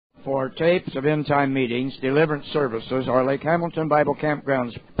For tapes of end-time meetings, deliverance services, or Lake Hamilton Bible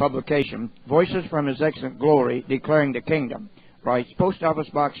Campground's publication, Voices from His Excellent Glory, Declaring the Kingdom, writes Post Office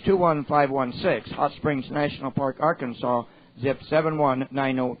Box 21516, Hot Springs National Park, Arkansas, zip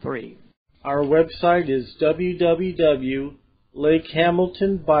 71903. Our website is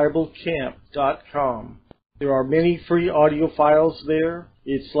www.lakehamiltonbiblecamp.com. There are many free audio files there.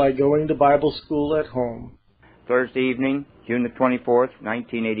 It's like going to Bible school at home. Thursday evening, June the 24th,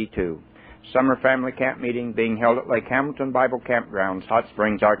 1982. Summer Family Camp Meeting being held at Lake Hamilton Bible Campgrounds, Hot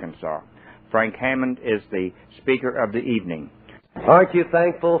Springs, Arkansas. Frank Hammond is the speaker of the evening. Aren't you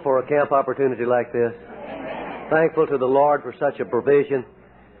thankful for a camp opportunity like this? Thankful to the Lord for such a provision,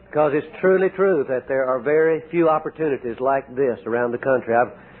 because it's truly true that there are very few opportunities like this around the country.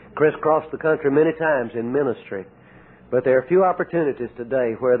 I've crisscrossed the country many times in ministry, but there are few opportunities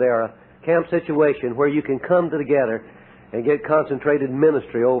today where there are a camp situation where you can come together and get concentrated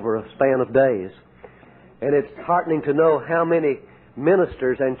ministry over a span of days. And it's heartening to know how many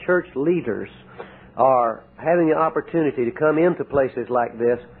ministers and church leaders are having the opportunity to come into places like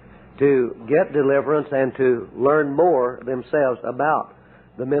this to get deliverance and to learn more themselves about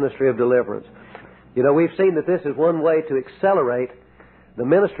the ministry of deliverance. You know, we've seen that this is one way to accelerate the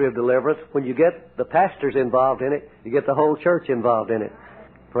ministry of deliverance. When you get the pastors involved in it, you get the whole church involved in it.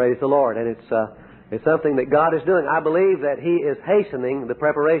 Praise the Lord. And it's something that God is doing. I believe that He is hastening the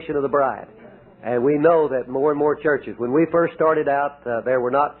preparation of the bride. And we know that more and more churches, when we first started out, there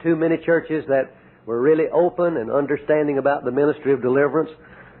were not too many churches that were really open and understanding about the ministry of deliverance.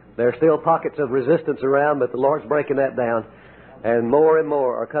 There are still pockets of resistance around, but the Lord's breaking that down. And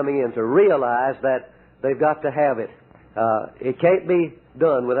more are coming in to realize that they've got to have it. It can't be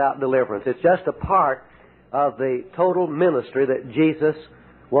done without deliverance. It's just a part of the total ministry that Jesus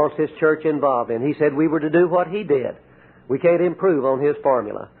wants His church involved in. He said we were to do what He did. We can't improve on His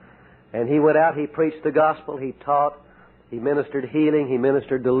formula. And He went out, He preached the gospel, He taught, He ministered healing, He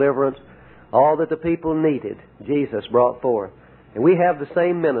ministered deliverance. All that the people needed, Jesus brought forth. And we have the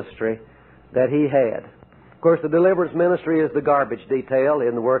same ministry that He had. Of course, the deliverance ministry is the garbage detail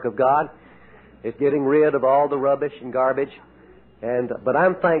in the work of God. It's getting rid of all the rubbish and garbage. But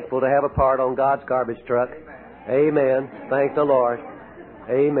I'm thankful to have a part on God's garbage truck. Amen. Thank the Lord.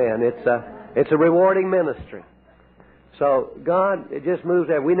 Amen. It's a rewarding ministry. So God, it just moves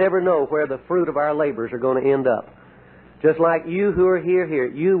there. We never know where the fruit of our labors are going to end up. Just like you who are here,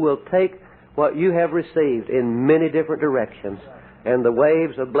 you will take what you have received in many different directions, and the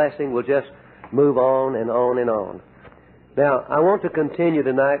waves of blessing will just move on and on and on. Now, I want to continue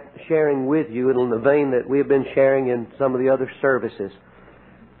tonight sharing with you in the vein that we've been sharing in some of the other services.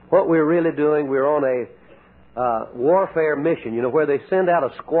 What we're really doing, we're on a warfare mission, where they send out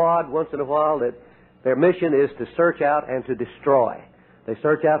a squad once in a while that their mission is to search out and to destroy. They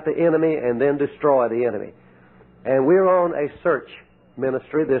search out the enemy and then destroy the enemy. And we're on a search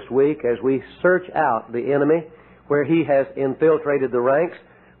ministry this week as we search out the enemy, where he has infiltrated the ranks,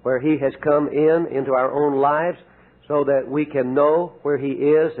 where he has come into our own lives, so that we can know where he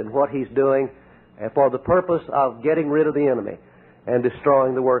is and what he's doing for the purpose of getting rid of the enemy and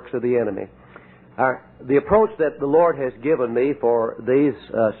destroying the works of the enemy. The approach that the Lord has given me for these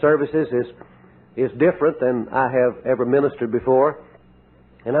services is different than I have ever ministered before,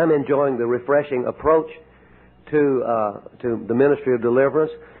 and I'm enjoying the refreshing approach to the ministry of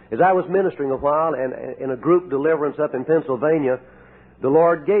deliverance. As I was ministering a while and in a group deliverance up in Pennsylvania, the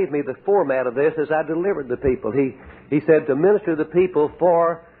Lord gave me the format of this as I delivered the people. He said to minister to the people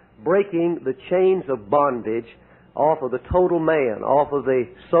for breaking the chains of bondage off of the total man, off of the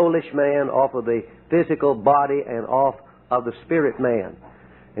soulish man, off of the physical body, and off of the spirit man.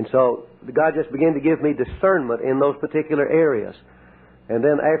 And so God just began to give me discernment in those particular areas. And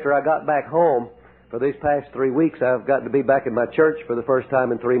then after I got back home, for these past 3 weeks, I've gotten to be back in my church for the first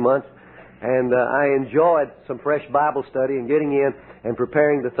time in 3 months. And I enjoyed some fresh Bible study and getting in and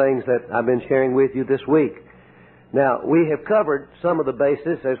preparing the things that I've been sharing with you this week. Now, we have covered some of the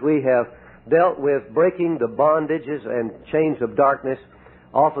bases as we have dealt with breaking the bondages and chains of darkness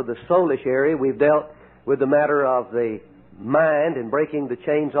off of the soulish area. We've dealt with the matter of the mind and breaking the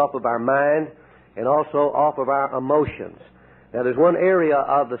chains off of our mind and also off of our emotions. Now, there's one area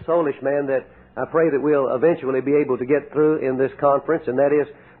of the soulish man that I pray that we'll eventually be able to get through in this conference, and that is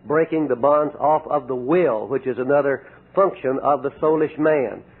breaking the bonds off of the will, which is another function of the soulish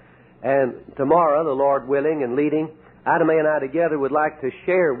man. And tomorrow, the Lord willing and leading, Ida Mae and I together would like to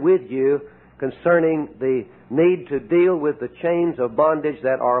share with you concerning the need to deal with the chains of bondage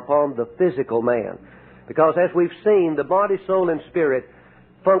that are upon the physical man. Because as we've seen, the body, soul, and spirit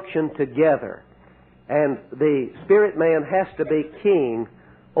function together. And the spirit man has to be king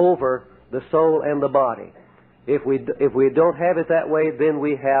over the soul and the body. If we don't have it that way, then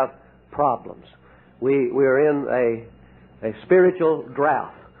we have problems. We are in a spiritual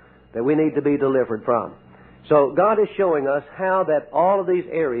drought that we need to be delivered from. So God is showing us how that all of these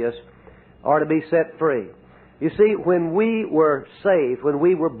areas are to be set free. You see, when we were saved, when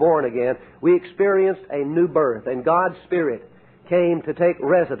we were born again, we experienced a new birth, and God's Spirit came to take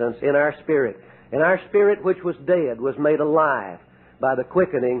residence in our spirit. And our spirit, which was dead, was made alive by the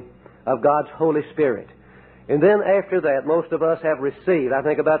quickening of God's Holy Spirit. And then after that, most of us have received, I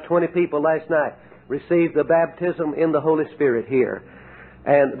think about 20 people last night, received the baptism in the Holy Spirit here.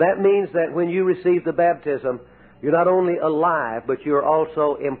 And that means that when you receive the baptism, you're not only alive, but you're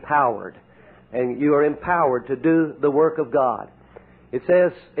also empowered. And you are empowered to do the work of God. It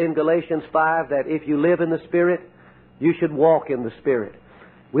says in Galatians 5 that if you live in the Spirit, you should walk in the Spirit.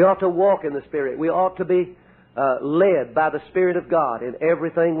 We ought to walk in the Spirit. We ought to be led by the Spirit of God in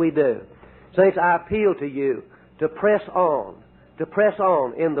everything we do. Saints, I appeal to you to press on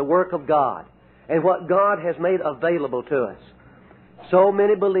in the work of God and what God has made available to us. So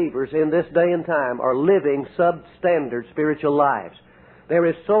many believers in this day and time are living substandard spiritual lives. There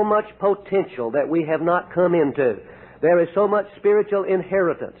is so much potential that we have not come into. There is so much spiritual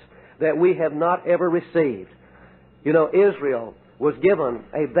inheritance that we have not ever received. You know, Israel was given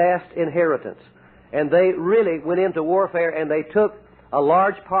a vast inheritance, and they really went into warfare and they took a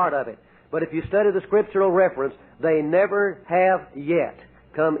large part of it. But if you study the scriptural reference, they never have yet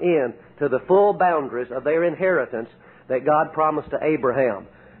come in to the full boundaries of their inheritance that God promised to Abraham.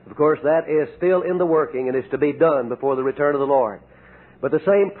 Of course, that is still in the working and is to be done before the return of the Lord. But the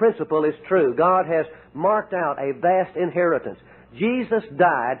same principle is true. God has marked out a vast inheritance. Jesus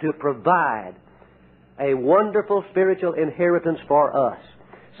died to provide a wonderful spiritual inheritance for us,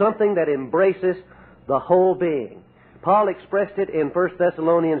 something that embraces the whole being. Paul expressed it in 1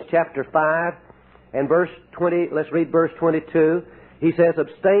 Thessalonians chapter 5 and verse 20. Let's read verse 22. He says,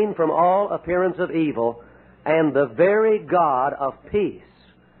 "Abstain from all appearance of evil, and the very God of peace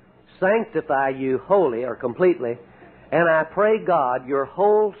sanctify you wholly," or completely, "and I pray God your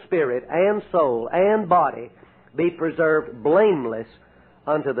whole spirit and soul and body be preserved blameless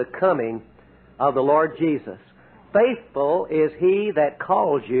unto the coming of the Lord Jesus. Faithful is he that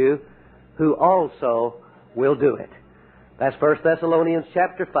calls you, who also will do it." That's 1 Thessalonians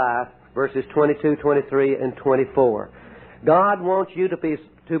chapter 5, verses 22, 23, and 24. God wants you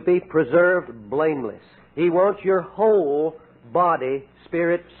to be preserved blameless. He wants your whole body,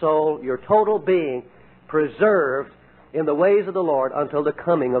 spirit, soul, your total being preserved in the ways of the Lord until the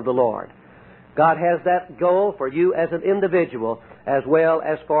coming of the Lord. God has that goal for you as an individual as well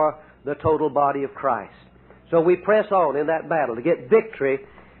as for the total body of Christ. So we press on in that battle to get victory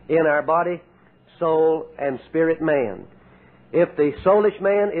in our body, soul, and spirit man. If the soulish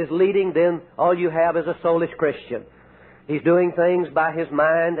man is leading, then all you have is a soulish Christian. He's doing things by his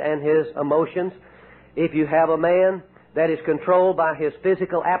mind and his emotions. If you have a man that is controlled by his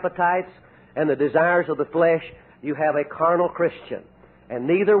physical appetites and the desires of the flesh, you have a carnal Christian. And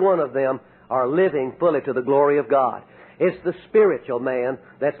neither one of them are living fully to the glory of God. It's the spiritual man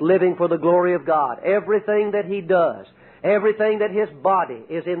that's living for the glory of God. Everything that he does, everything that his body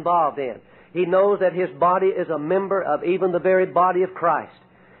is involved in, he knows that his body is a member of even the very body of Christ.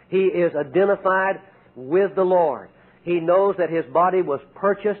 He is identified with the Lord. He knows that his body was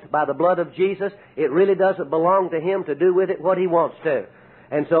purchased by the blood of Jesus. It really doesn't belong to him to do with it what he wants to.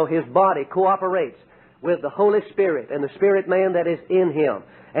 And so his body cooperates with the Holy Spirit and the spirit man that is in him.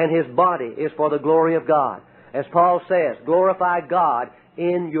 And his body is for the glory of God. As Paul says, glorify God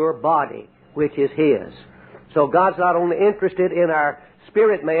in your body, which is his. So God's not only interested in our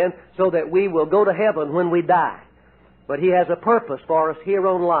spirit man so that we will go to heaven when we die, but he has a purpose for us here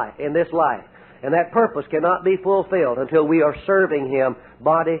on life, in this life. And that purpose cannot be fulfilled until we are serving him,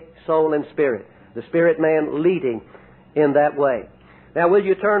 body, soul, and spirit. The spirit man leading in that way. Now, will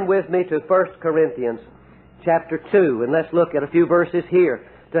you turn with me to 1 Corinthians chapter 2, and let's look at a few verses here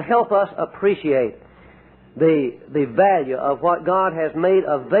to help us appreciate the value of what God has made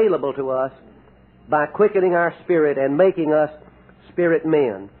available to us by quickening our spirit and making us spirit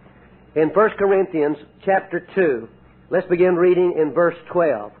men. In 1 Corinthians chapter 2, let's begin reading in verse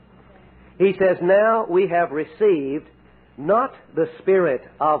 12. He says, "Now we have received not the spirit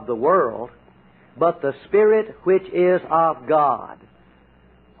of the world, but the Spirit which is of God."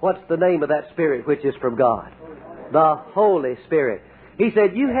 What's the name of that Spirit which is from God? The Holy Spirit. He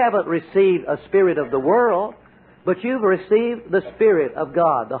said, you haven't received a spirit of the world, but you've received the Spirit of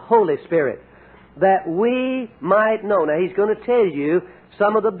God, the Holy Spirit, that we might know. Now, he's going to tell you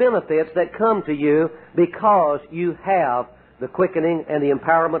some of the benefits that come to you because you have the quickening and the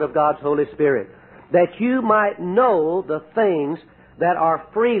empowerment of God's Holy Spirit, that you might know the things that are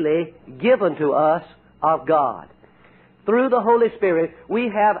freely given to us of God. Through the Holy Spirit, we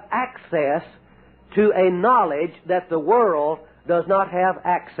have access to a knowledge that the world does not have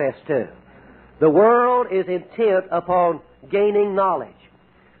access to. The world is intent upon gaining knowledge.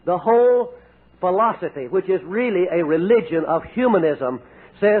 The whole philosophy, which is really a religion of humanism,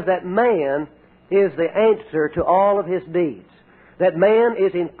 says that man is the answer to all of his needs. That man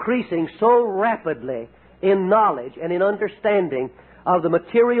is increasing so rapidly in knowledge and in understanding of the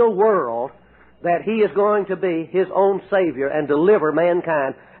material world that he is going to be his own Savior and deliver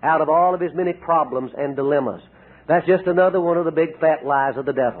mankind out of all of his many problems and dilemmas. That's just another one of the big fat lies of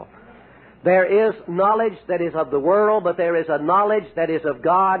the devil. There is knowledge that is of the world, but there is a knowledge that is of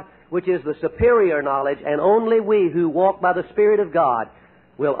God, which is the superior knowledge, and only we who walk by the Spirit of God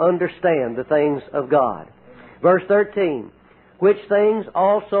will understand the things of God. Verse 13, which things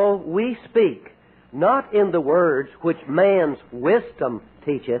also we speak, not in the words which man's wisdom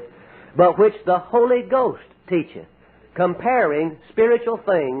teacheth, but which the Holy Ghost teacheth, comparing spiritual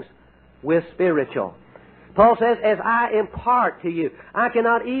things with spiritual. Paul says, as I impart to you, I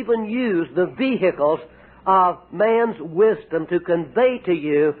cannot even use the vehicles of man's wisdom to convey to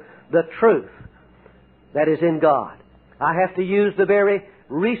you the truth that is in God. I have to use the very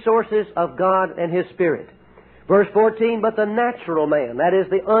resources of God and His Spirit. Verse 14, but the natural man, that is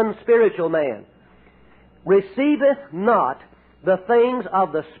the unspiritual man, receiveth not the things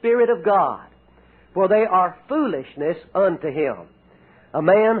of the Spirit of God, for they are foolishness unto him. A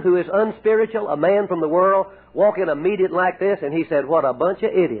man who is unspiritual, a man from the world, walk in a meeting like this, and he said, what a bunch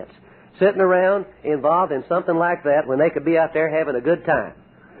of idiots sitting around involved in something like that when they could be out there having a good time.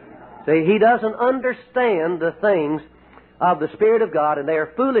 See, he doesn't understand the things of the Spirit of God, and they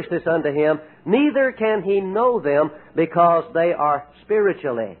are foolishness unto him, neither can he know them because they are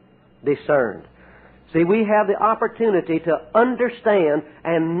spiritually discerned. See, we have the opportunity to understand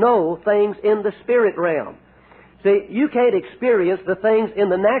and know things in the spirit realm. See, you can't experience the things in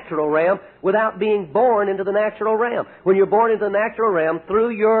the natural realm without being born into the natural realm. When you're born into the natural realm,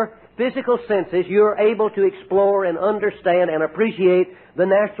 through your physical senses, you're able to explore and understand and appreciate the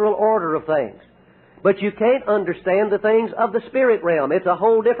natural order of things. But you can't understand the things of the spirit realm. It's a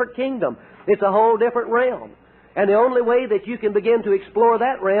whole different kingdom. It's a whole different realm. And the only way that you can begin to explore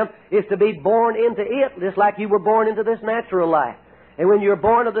that realm is to be born into it, just like you were born into this natural life. And when you're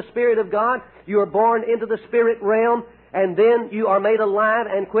born of the Spirit of God, you are born into the spirit realm, and then you are made alive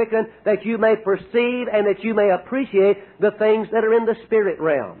and quickened that you may perceive and that you may appreciate the things that are in the spirit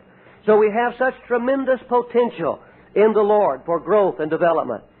realm. So we have such tremendous potential in the Lord for growth and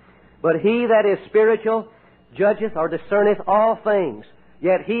development. But he that is spiritual judgeth or discerneth all things,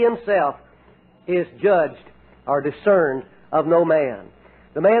 yet he himself is judged or discerned of no man.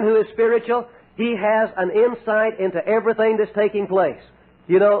 The man who is spiritual, he has an insight into everything that's taking place.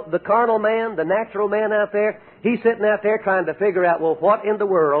 You know, the carnal man, the natural man out there, he's sitting out there trying to figure out, well, what in the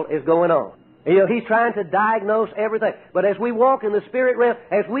world is going on? You know, he's trying to diagnose everything. But as we walk in the spirit realm,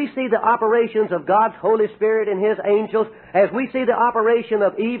 as we see the operations of God's Holy Spirit and His angels, as we see the operation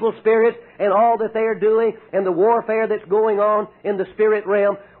of evil spirits and all that they're doing and the warfare that's going on in the spirit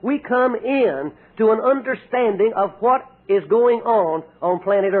realm, we come in to an understanding of what is going on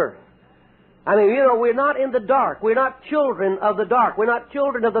planet Earth. I mean, you know, we're not in the dark. We're not children of the dark. We're not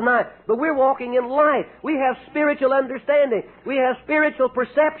children of the night. But we're walking in light. We have spiritual understanding. We have spiritual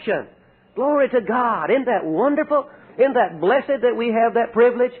perception. Glory to God. Isn't that wonderful? Isn't that blessed that we have that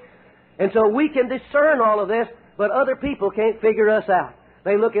privilege? And so we can discern all of this, but other people can't figure us out.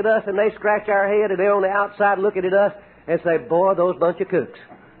 They look at us and they scratch our head, and they're on the outside looking at us and say, boy, those bunch of kooks.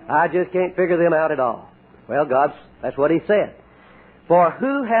 I just can't figure them out at all. Well, that's what He said. For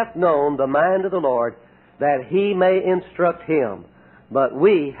who hath known the mind of the Lord, that He may instruct him? But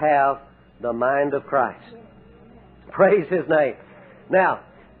we have the mind of Christ. Praise His name. Now,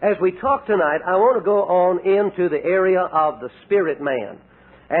 as we talk tonight, I want to go on into the area of the spirit man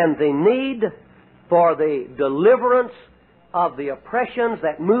and the need for the deliverance of the oppressions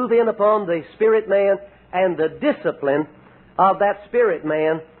that move in upon the spirit man and the discipline of that spirit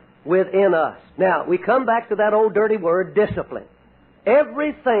man within us. Now, we come back to that old dirty word, discipline.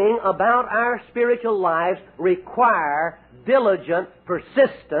 Everything about our spiritual lives require diligent,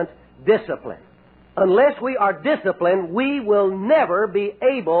 persistent discipline. Unless we are disciplined, we will never be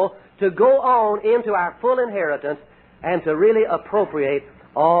able to go on into our full inheritance and to really appropriate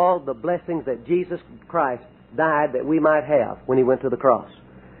all the blessings that Jesus Christ died that we might have when He went to the cross.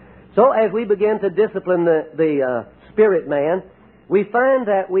 So as we begin to discipline the spirit man, we find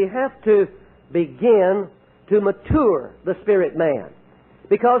that we have to begin to mature the spirit man.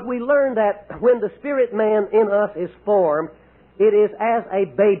 Because we learn that when the spirit man in us is formed, it is as a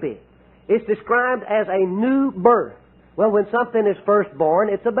baby. It's described as a new birth. Well, when something is first born,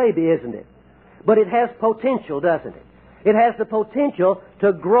 it's a baby, isn't it? But it has potential, doesn't it? It has the potential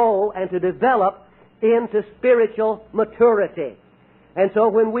to grow and to develop into spiritual maturity. And so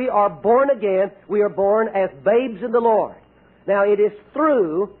when we are born again, we are born as babes in the Lord. Now, it is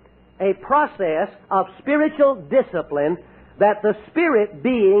through a process of spiritual discipline that the Spirit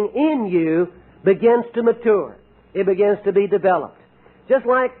being in you begins to mature. It begins to be developed. Just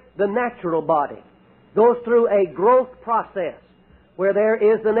like the natural body goes through a growth process where there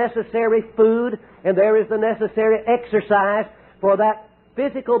is the necessary food and there is the necessary exercise for that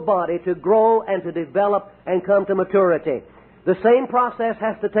physical body to grow and to develop and come to maturity. The same process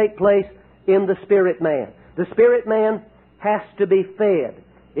has to take place in the spirit man. The spirit man has to be fed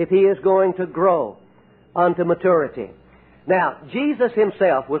if he is going to grow unto maturity. Now, Jesus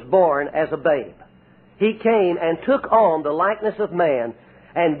himself was born as a babe. He came and took on the likeness of man,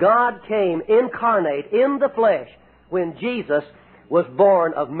 and God came incarnate in the flesh when Jesus was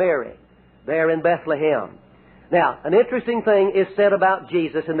born of Mary there in Bethlehem. Now, an interesting thing is said about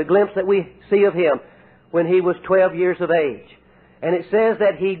Jesus in the glimpse that we see of him when he was 12 years of age. And it says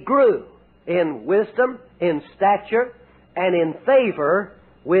that he grew in wisdom, in stature, and in favor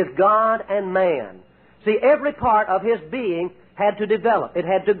with God and man. See, every part of his being had to develop. It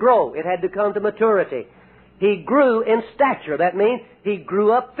had to grow. It had to come to maturity. He grew in stature. That means he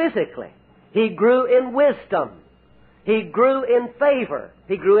grew up physically. He grew in wisdom. He grew in favor.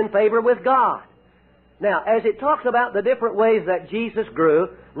 He grew in favor with God. Now, as it talks about the different ways that Jesus grew,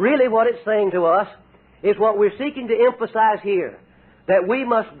 really what it's saying to us is what we're seeking to emphasize here, that we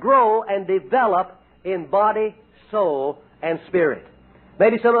must grow and develop in body, soul, and spirit.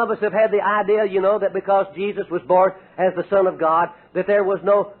 Maybe some of us have had the idea, that because Jesus was born as the Son of God, that there was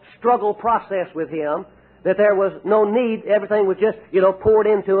no struggle process with him, that there was no need, everything was just, poured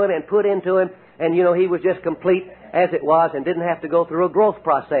into him and put into him, and, he was just complete as it was and didn't have to go through a growth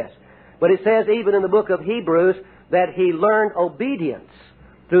process. But it says even in the book of Hebrews that he learned obedience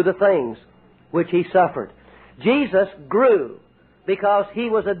through the things which he suffered. Jesus grew because he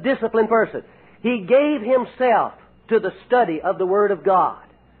was a disciplined person. He gave himself to the study of the Word of God.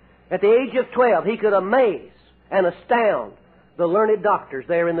 At the age of 12, he could amaze and astound the learned doctors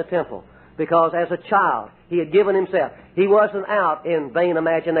there in the temple because as a child, he had given himself. He wasn't out in vain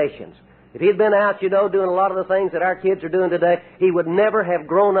imaginations. If he had been out, doing a lot of the things that our kids are doing today, he would never have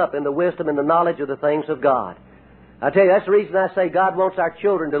grown up in the wisdom and the knowledge of the things of God. I tell you, that's the reason I say God wants our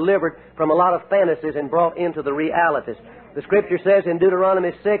children delivered from a lot of fantasies and brought into the realities. The Scripture says in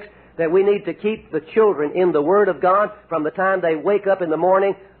Deuteronomy 6 that we need to keep the children in the Word of God from the time they wake up in the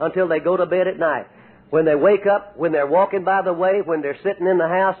morning until they go to bed at night. When they wake up, when they're walking by the way, when they're sitting in the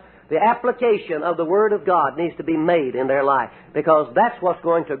house, the application of the Word of God needs to be made in their life because that's what's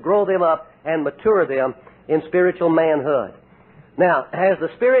going to grow them up and mature them in spiritual manhood. Now, as the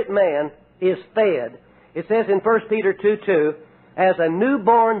spirit man is fed, it says in 1 Peter 2:2, as a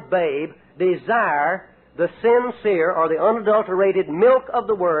newborn babe, desire the sincere or the unadulterated milk of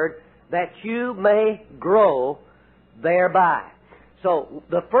the Word that you may grow thereby. So,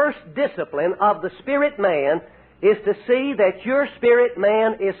 the first discipline of the spirit man is to see that your spirit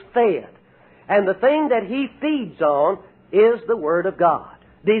man is fed. And the thing that he feeds on is the Word of God.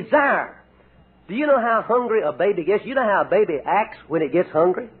 Desire. Do you know how hungry a baby gets? You know how a baby acts when it gets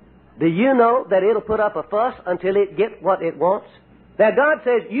hungry? Do you know that it'll put up a fuss until it gets what it wants? Now, God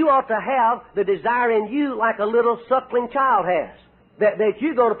says you ought to have the desire in you like a little suckling child has. That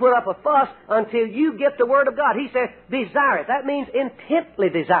you're going to put up a fuss until you get the Word of God. He says, desire it. That means intently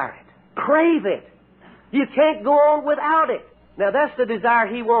desire it. Crave it. You can't go on without it. Now, that's the desire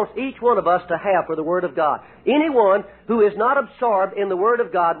He wants each one of us to have for the Word of God. Anyone who is not absorbed in the Word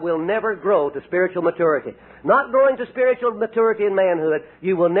of God will never grow to spiritual maturity. Not growing to spiritual maturity in manhood,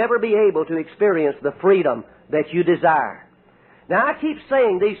 you will never be able to experience the freedom that you desire. Now, I keep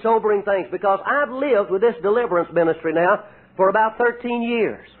saying these sobering things because I've lived with this deliverance ministry now for about 13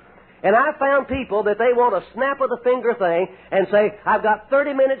 years. And I found people that they want a snap of the finger thing and say, I've got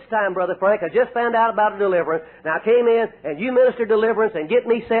 30 minutes time, Brother Frank. I just found out about a deliverance. Now I came in and you minister deliverance and get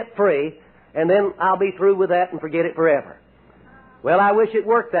me set free, and then I'll be through with that and forget it forever. Well, I wish it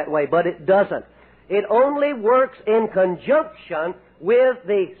worked that way, but it doesn't. It only works in conjunction with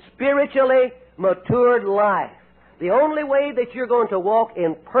the spiritually matured life. The only way that you're going to walk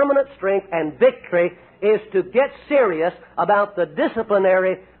in permanent strength and victory is to get serious about the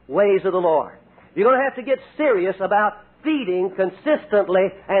disciplinary ways of the Lord. You're going to have to get serious about feeding consistently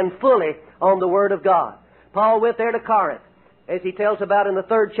and fully on the Word of God. Paul went there to Corinth, as he tells about in the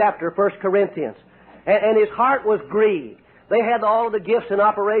 3rd chapter of 1 Corinthians. And his heart was grieved. They had all of the gifts and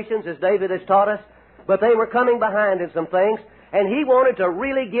operations, as David has taught us, but they were coming behind in some things, and he wanted to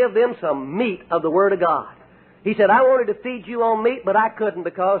really give them some meat of the Word of God. He said, I wanted to feed you on meat, but I couldn't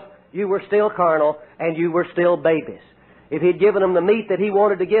because you were still carnal and you were still babies. If he'd given them the meat that he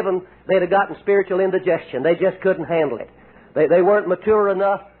wanted to give them, they'd have gotten spiritual indigestion. They just couldn't handle it. They weren't mature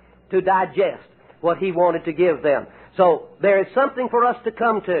enough to digest what he wanted to give them. So there is something for us to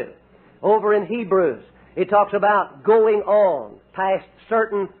come to. Over in Hebrews, it talks about going on past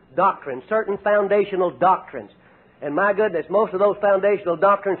certain doctrines, certain foundational doctrines. And my goodness, most of those foundational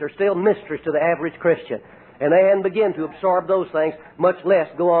doctrines are still mysteries to the average Christian. And they hadn't begun to absorb those things, much less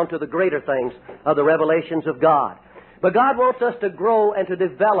go on to the greater things of the revelations of God. But God wants us to grow and to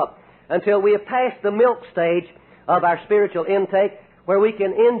develop until we have passed the milk stage of our spiritual intake, where we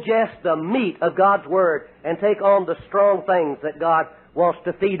can ingest the meat of God's Word and take on the strong things that God wants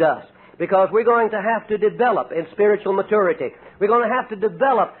to feed us. Because we're going to have to develop in spiritual maturity. We're going to have to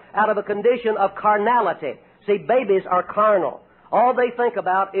develop out of a condition of carnality. See, babies are carnal. All they think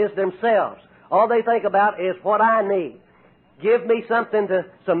about is themselves. All they think about is what I need. Give me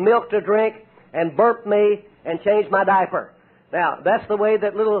some milk to drink, and burp me, and change my diaper. Now, that's the way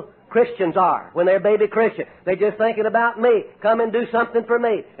that little Christians are when they're baby Christians. They're just thinking about me. Come and do something for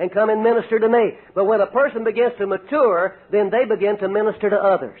me, and come and minister to me. But when a person begins to mature, then they begin to minister to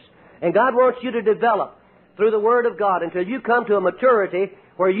others. And God wants you to develop through the Word of God until you come to a maturity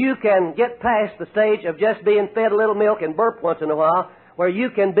where you can get past the stage of just being fed a little milk and burp once in a while, where you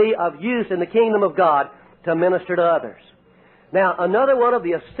can be of use in the kingdom of God to minister to others. Now, another one of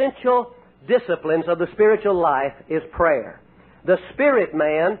the essential disciplines of the spiritual life is prayer. The spirit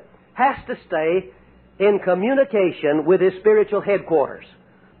man has to stay in communication with his spiritual headquarters.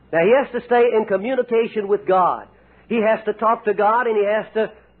 Now, he has to stay in communication with God. He has to talk to God, and he has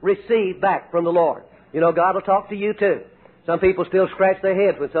to receive back from the Lord. You know, God will talk to you too. Some people still scratch their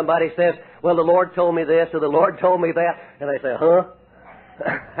heads when somebody says, well, the Lord told me this or the Lord told me that. And they say, huh?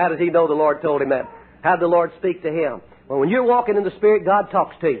 How does he know the Lord told him that? How did the Lord speak to him? Well, when you're walking in the Spirit, God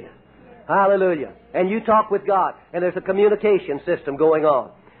talks to you. Hallelujah. And you talk with God, and there's a communication system going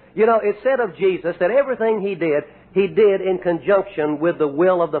on. You know, it said of Jesus that everything he did in conjunction with the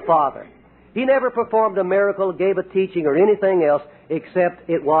will of the Father. He never performed a miracle, gave a teaching, or anything else except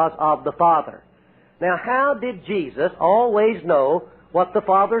it was of the Father. Now, how did Jesus always know what the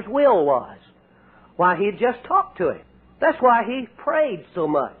Father's will was? Why, he just talked to him. That's why he prayed so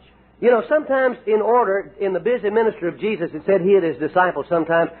much. You know, sometimes in the busy ministry of Jesus, it said he and his disciples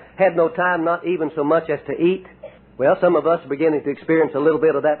sometimes had no time, not even so much as to eat. Well, some of us are beginning to experience a little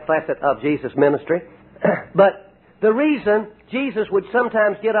bit of that facet of Jesus' ministry. But the reason Jesus would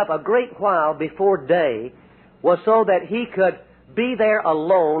sometimes get up a great while before day was so that he could be there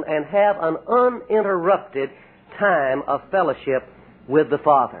alone and have an uninterrupted time of fellowship with the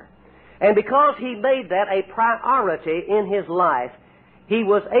Father. And because he made that a priority in his life, he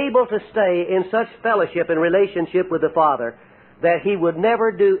was able to stay in such fellowship and relationship with the Father that he would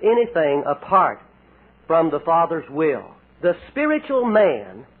never do anything apart from the Father's will. The spiritual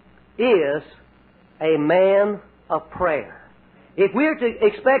man is a man of prayer. If we're to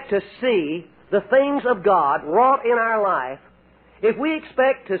expect to see the things of God wrought in our life, if we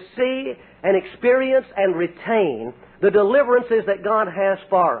expect to see and experience and retain the deliverances that God has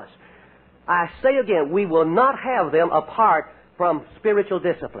for us, I say again, we will not have them apart from spiritual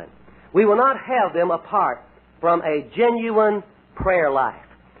discipline. We will not have them apart from a genuine prayer life.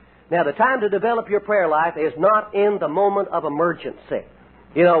 Now, the time to develop your prayer life is not in the moment of emergency.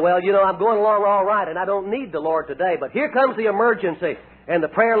 I'm going along all right, and I don't need the Lord today, but here comes the emergency, and the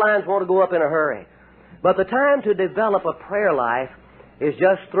prayer lines want to go up in a hurry. But the time to develop a prayer life is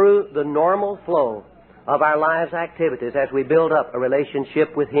just through the normal flow of our lives' activities as we build up a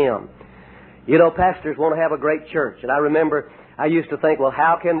relationship with Him. You know, pastors want to have a great church, and I remember I used to think, well,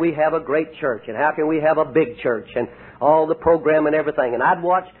 how can we have a great church, and how can we have a big church, and all the program and everything. And I'd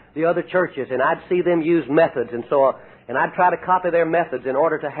watch the other churches, and I'd see them use methods and so on, and I'd try to copy their methods in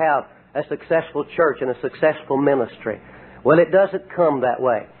order to have a successful church and a successful ministry. Well, it doesn't come that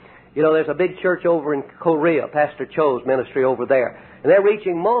way. You know, there's a big church over in Korea, Pastor Cho's ministry over there, and they're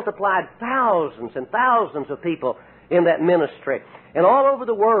reaching multiplied thousands and thousands of people in that ministry. And all over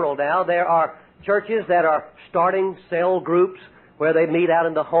the world now, there are churches that are starting cell groups where they meet out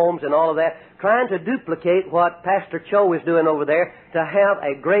in the homes and all of that, trying to duplicate what Pastor Cho is doing over there to have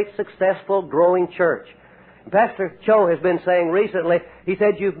a great, successful, growing church. And Pastor Cho has been saying recently, he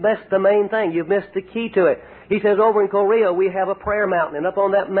said, you've missed the main thing. You've missed the key to it. He says, over in Korea, we have a prayer mountain, and up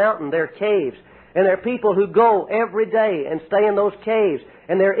on that mountain, there are caves. And there are people who go every day and stay in those caves,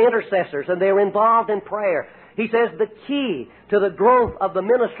 and they're intercessors, and they're involved in prayer. He says the key to the growth of the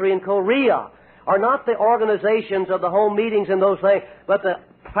ministry in Korea are not the organizations of the home meetings and those things, but the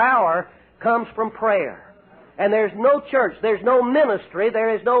power comes from prayer. And there's no church, there's no ministry,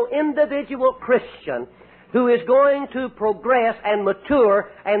 there is no individual Christian who is going to progress and mature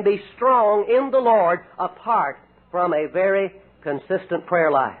and be strong in the Lord apart from a very consistent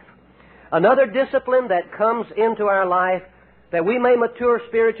prayer life. Another discipline that comes into our life that we may mature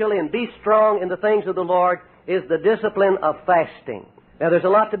spiritually and be strong in the things of the Lord is the discipline of fasting. Now, there's a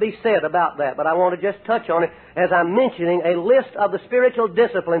lot to be said about that, but I want to just touch on it as I'm mentioning a list of the spiritual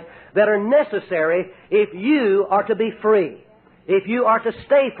disciplines that are necessary if you are to be free, if you are to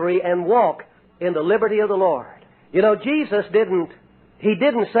stay free and walk in the liberty of the Lord. You know, Jesus didn't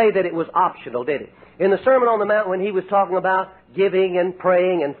say that it was optional, did he? In the Sermon on the Mount, when he was talking about giving and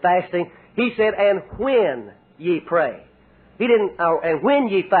praying and fasting, he said, and when ye pray. He didn't, and when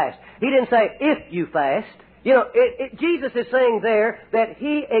ye fast. He didn't say, if you fast. You know, Jesus is saying there that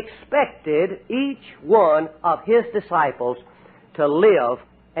he expected each one of his disciples to live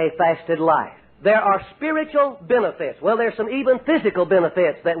a fasted life. There are spiritual benefits. Well, there's some even physical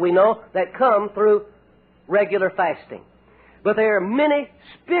benefits that we know that come through regular fasting. But there are many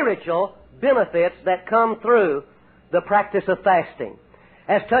spiritual benefits that come through the practice of fasting.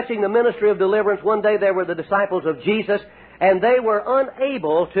 As touching the ministry of deliverance, one day there were the disciples of Jesus, and they were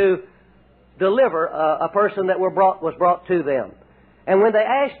unable to deliver a person that was brought to them. And when they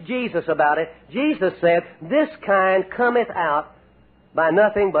asked Jesus about it, Jesus said, this kind cometh out by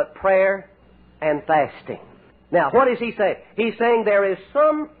nothing but prayer and fasting. Now, what does he say? He's saying there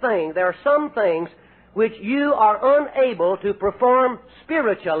are some things which you are unable to perform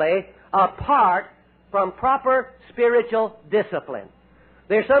spiritually apart from proper spiritual discipline.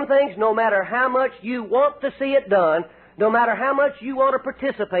 There's some things, no matter how much you want to see it done, no matter how much you want to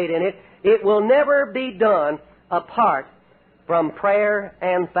participate in it, it will never be done apart from prayer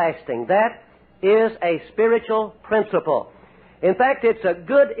and fasting. That is a spiritual principle. In fact, it's a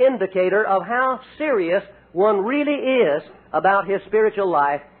good indicator of how serious one really is about his spiritual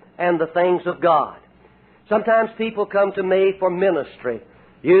life and the things of God. Sometimes people come to me for ministry,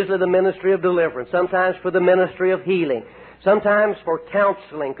 usually the ministry of deliverance, sometimes for the ministry of healing, sometimes for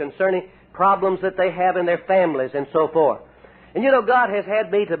counseling concerning problems that they have in their families and so forth. And you know, God has had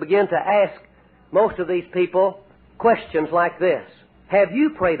me to begin to ask most of these people questions like this. Have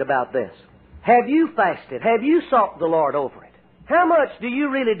you prayed about this? Have you fasted? Have you sought the Lord over it? How much do you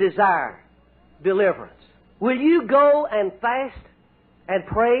really desire deliverance? Will you go and fast and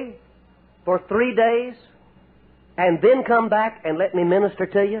pray for 3 days and then come back and let me minister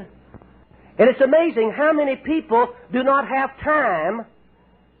to you? And it's amazing how many people do not have time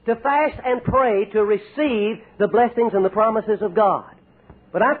to fast and pray to receive the blessings and the promises of God.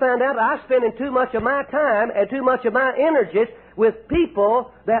 But I found out I was spending too much of my time and too much of my energies with people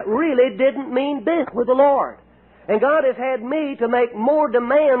that really didn't mean business with the Lord. And God has had me to make more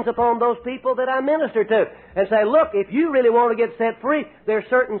demands upon those people that I minister to and say, look, if you really want to get set free, there are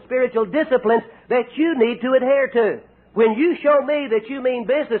certain spiritual disciplines that you need to adhere to. When you show me that you mean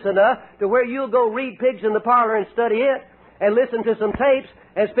business enough to where you'll go read Pigs in the Parlor and study it and listen to some tapes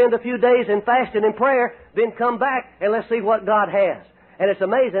and spend a few days in fasting and prayer, then come back and let's see what God has. And it's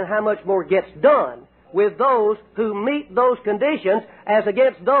amazing how much more gets done with those who meet those conditions as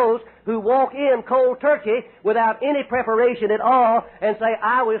against those who walk in cold turkey without any preparation at all and say,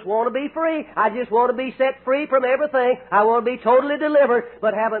 I just want to be free. I just want to be set free from everything. I want to be totally delivered,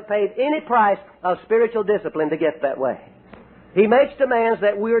 but haven't paid any price of spiritual discipline to get that way. He makes demands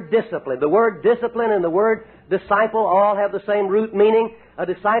that we're disciplined. The word discipline and the word disciple all have the same root meaning. A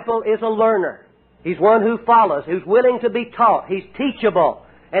disciple is a learner. He's one who follows, who's willing to be taught. He's teachable,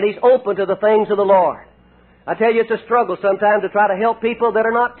 and he's open to the things of the Lord. I tell you, it's a struggle sometimes to try to help people that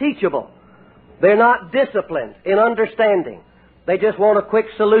are not teachable. They're not disciplined in understanding. They just want a quick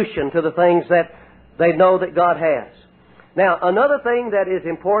solution to the things that they know that God has. Now, another thing that is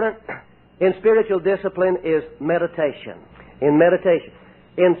important in spiritual discipline is meditation.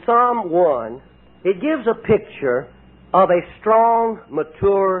 In Psalm 1, it gives a picture of a strong,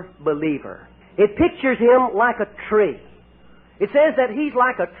 mature believer. It pictures him like a tree. It says that he's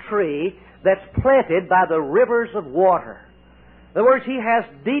like a tree that's planted by the rivers of water. In other words, he has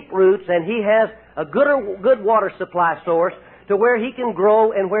deep roots and he has a good water supply source to where he can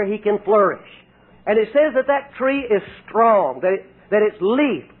grow and where he can flourish. And it says that that tree is strong, that its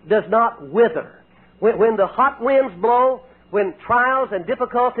leaf does not wither. When the hot winds blow, when trials and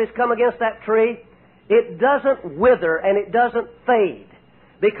difficulties come against that tree, it doesn't wither and it doesn't fade.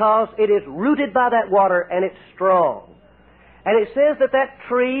 because it is rooted by that water and it's strong. And it says that that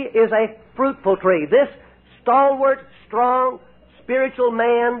tree is a fruitful tree. This stalwart, strong, spiritual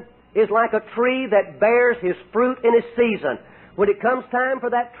man is like a tree that bears his fruit in its season. When it comes time for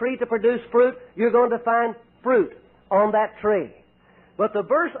that tree to produce fruit, you're going to find fruit on that tree. But the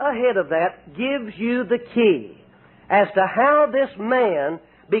verse ahead of that gives you the key as to how this man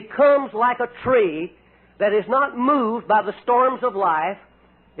becomes like a tree that is not moved by the storms of life,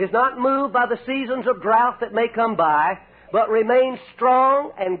 is not moved by the seasons of drought that may come by, but remains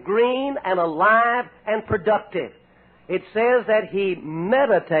strong and green and alive and productive. It says that he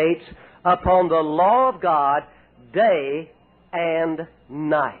meditates upon the law of God day and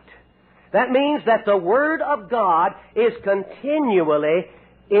night. That means that the Word of God is continually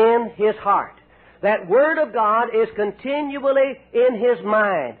in his heart. That Word of God is continually in his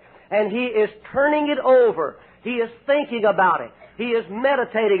mind. And he is turning it over. He is thinking about it. He is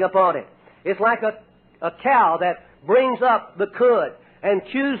meditating upon it. It's like a cow that brings up the cud and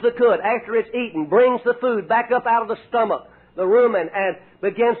chews the cud after it's eaten, brings the food back up out of the stomach, the rumen, and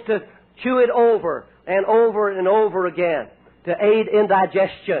begins to chew it over and over again to aid in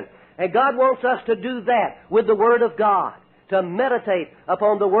digestion. And God wants us to do that with the Word of God, to meditate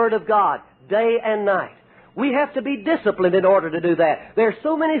upon the Word of God day and night. We have to be disciplined in order to do that. There are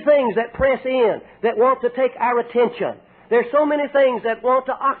so many things that press in that want to take our attention. There are so many things that want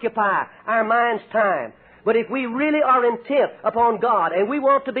to occupy our mind's time. But if we really are intent upon God and we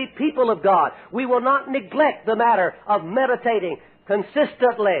want to be people of God, we will not neglect the matter of meditating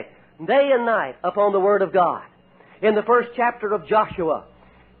consistently day and night upon the Word of God. In the first chapter of Joshua,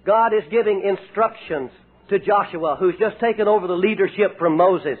 God is giving instructions to Joshua, who's just taken over the leadership from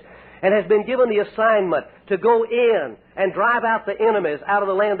Moses and has been given the assignment to go in and drive out the enemies out of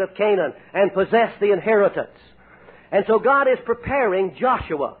the land of Canaan and possess the inheritance. And so God is preparing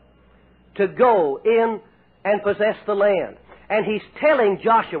Joshua to go in and possess the land. And He's telling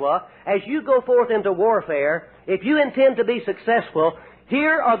Joshua, as you go forth into warfare, if you intend to be successful,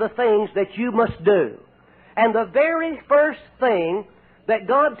 here are the things that you must do. And the very first thing that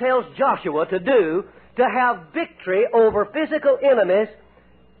God tells Joshua to do to have victory over physical enemies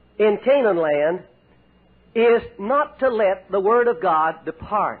in Canaan land is not to let the Word of God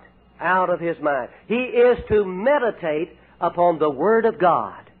depart out of his mind. He is to meditate upon the Word of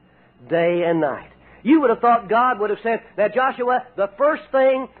God day and night. You would have thought God would have said, now Joshua, the first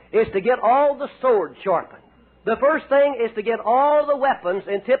thing is to get all the swords sharpened. The first thing is to get all the weapons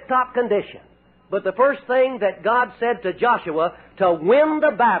in tip-top condition. But the first thing that God said to Joshua to win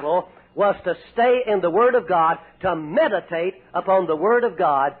the battle was to stay in the Word of God, to meditate upon the Word of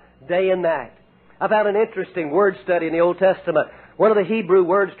God day and night. I found an interesting word study in the Old Testament. One of the Hebrew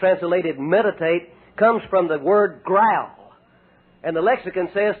words translated meditate comes from the word growl. And the lexicon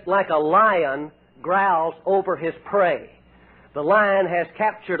says, like a lion growls over his prey. The lion has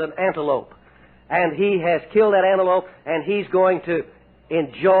captured an antelope, and he has killed that antelope, and he's going to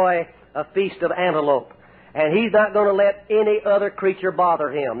enjoy a feast of antelope. And he's not going to let any other creature bother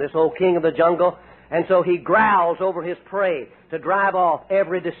him, this old king of the jungle. And so he growls over his prey to drive off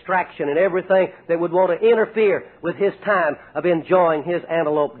every distraction and everything that would want to interfere with his time of enjoying his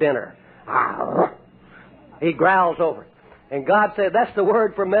antelope dinner. He growls over it. And God said that's the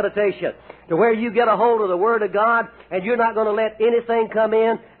word for meditation. To where you get a hold of the Word of God and you're not going to let anything come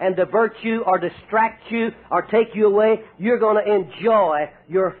in and divert you or distract you or take you away. You're going to enjoy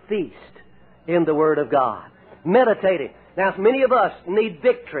your feast in the Word of God. Meditating. Now, many of us need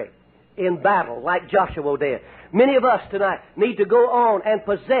victory in battle like Joshua did. Many of us tonight need to go on and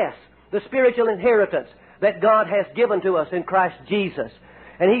possess the spiritual inheritance that God has given to us in Christ Jesus.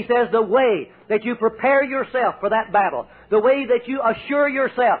 And He says the way that you prepare yourself for that battle, the way that you assure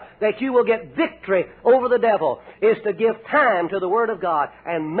yourself that you will get victory over the devil is to give time to the Word of God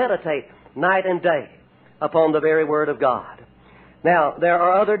and meditate night and day upon the very Word of God. Now, there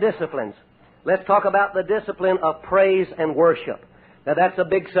are other disciplines. Let's talk about the discipline of praise and worship. Now, that's a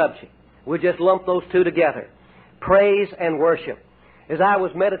big subject. We'll just lump those two together. Praise and worship. As I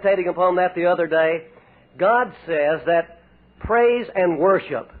was meditating upon that the other day, God says that praise and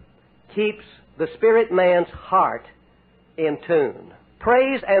worship keeps the spirit man's heart in tune.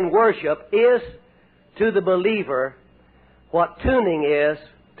 Praise and worship is to the believer what tuning is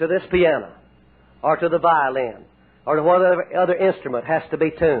to this piano or to the violin or to whatever other instrument has to be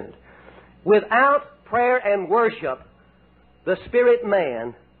tuned. Without prayer and worship, the spirit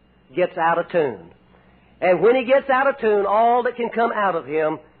man gets out of tune. And when he gets out of tune, all that can come out of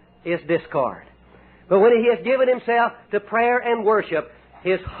him is discord. But when he has given himself to prayer and worship,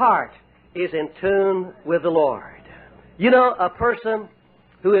 his heart is in tune with the Lord. You know, a person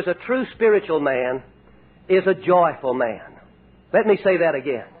who is a true spiritual man is a joyful man. Let me say that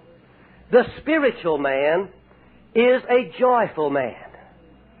again. The spiritual man is a joyful man.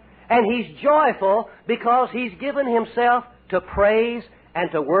 And he's joyful because he's given himself to praise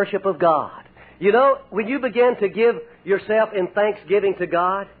and to worship of God. You know, when you begin to give yourself in thanksgiving to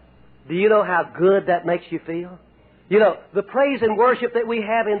God, do you know how good that makes you feel? You know, the praise and worship that we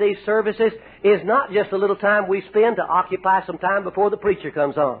have in these services is not just a little time we spend to occupy some time before the preacher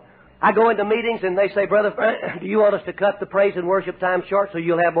comes on. I go into meetings and they say, Brother, do you want us to cut the praise and worship time short so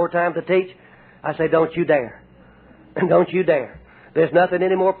you'll have more time to teach? I say, don't you dare. Don't you dare. There's nothing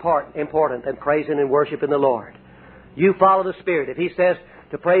any more important than praising and worshiping the Lord. You follow the Spirit. If He says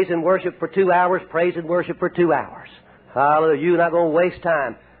to praise and worship for 2 hours, praise and worship for 2 hours. Hallelujah. You're not going to waste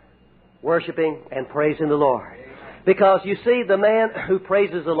time worshiping and praising the Lord. Because you see, the man who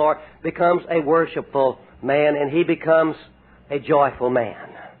praises the Lord becomes a worshipful man, and he becomes a joyful man.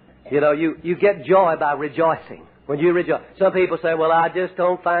 You know, you get joy by rejoicing. When you rejoice. Some people say, well, I just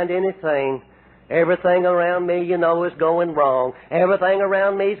don't find anything. Everything around me, you know, is going wrong. Everything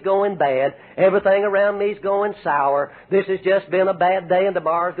around me is going bad. Everything around me is going sour. This has just been a bad day, and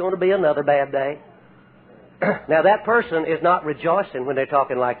tomorrow's going to be another bad day. Now, that person is not rejoicing when they're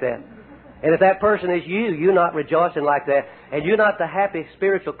talking like that. And if that person is you, you're not rejoicing like that. And you're not the happy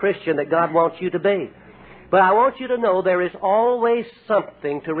spiritual Christian that God wants you to be. But I want you to know there is always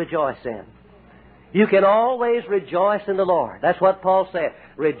something to rejoice in. You can always rejoice in the Lord. That's what Paul said.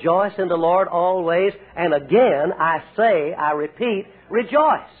 Rejoice in the Lord always. And again, I repeat,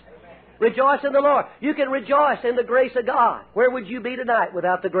 rejoice. Rejoice in the Lord. You can rejoice in the grace of God. Where would you be tonight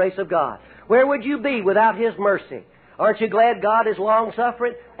without the grace of God? Where would you be without His mercy? Aren't you glad God is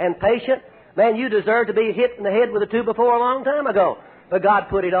long-suffering and patient? Man, you deserve to be hit in the head with a 2x4 a long time ago. But God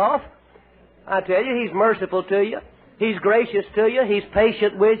put it off. I tell you, He's merciful to you. He's gracious to you. He's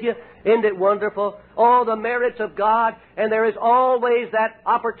patient with you. Isn't it wonderful? All the merits of God, and there is always that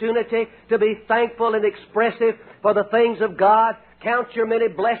opportunity to be thankful and expressive for the things of God. Count your many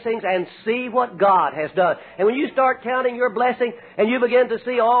blessings and see what God has done. And when you start counting your blessing and you begin to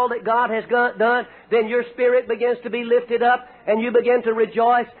see all that God has done, then your spirit begins to be lifted up and you begin to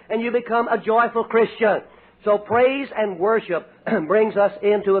rejoice and you become a joyful Christian. So praise and worship brings us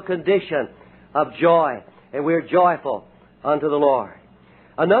into a condition of joy, and we're joyful unto the Lord.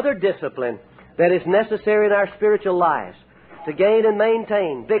 Another discipline that is necessary in our spiritual lives to gain and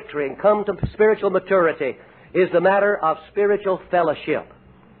maintain victory and come to spiritual maturity is the matter of spiritual fellowship.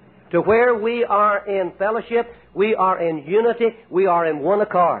 To where we are in fellowship, we are in unity, we are in one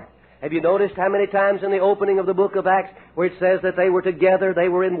accord. Have you noticed how many times in the opening of the book of Acts where it says that they were together, they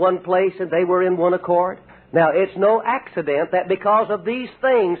were in one place, and they were in one accord? Now, it's no accident that because of these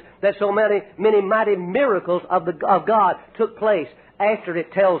things that so many mighty miracles of God took place after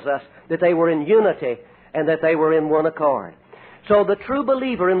it tells us that they were in unity and that they were in one accord. So the true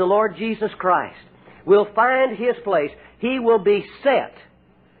believer in the Lord Jesus Christ will find his place. He will be set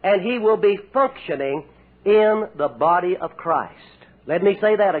and he will be functioning in the body of Christ. Let me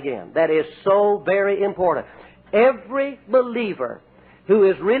say that again. That is so very important. Every believer who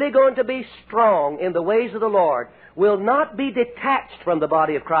is really going to be strong in the ways of the Lord will not be detached from the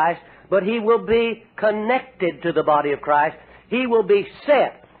body of Christ, but he will be connected to the body of Christ. He will be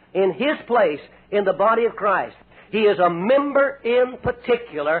set in his place in the body of Christ. He is a member in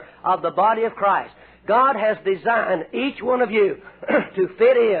particular of the body of Christ. God has designed each one of you to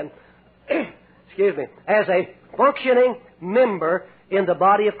fit in, as a functioning member in the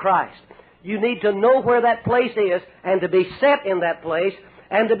body of Christ. You need to know where that place is and to be set in that place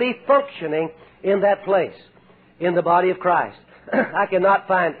and to be functioning in that place in the body of Christ. I cannot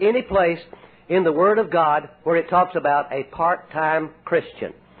find any place in the Word of God where it talks about a part-time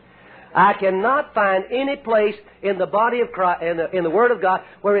Christian. I cannot find any place in the body of Christ, in the Word of God,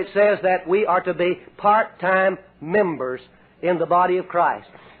 where it says that we are to be part-time members in the body of Christ.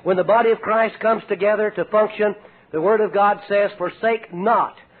 When the body of Christ comes together to function, the Word of God says, "Forsake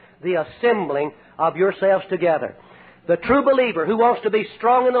not the assembling of yourselves together." The true believer who wants to be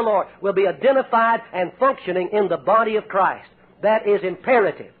strong in the Lord will be identified and functioning in the body of Christ. That is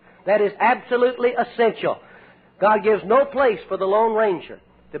imperative. That is absolutely essential. God gives no place for the Lone Ranger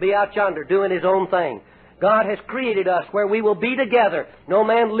to be out yonder doing his own thing. God has created us where we will be together. No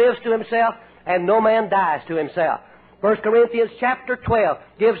man lives to himself and no man dies to himself. 1 Corinthians chapter 12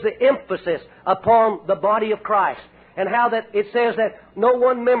 gives the emphasis upon the body of Christ and how that it says that no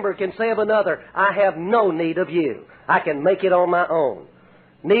one member can say of another, "I have no need of you. I can make it on my own."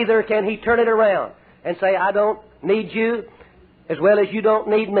 Neither can he turn it around and say, "I don't need you as well as you don't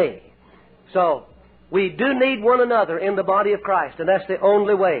need me." So, We do need one another in the body of Christ, and that's the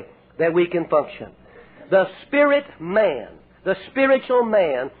only way that we can function. The spirit man, the spiritual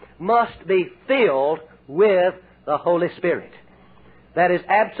man, must be filled with the Holy Spirit. That is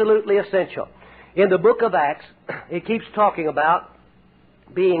absolutely essential. In the book of Acts, it keeps talking about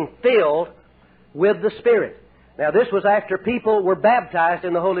being filled with the Spirit. Now, this was after people were baptized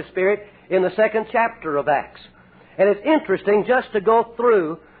in the Holy Spirit in the 2nd chapter of Acts. And it's interesting just to go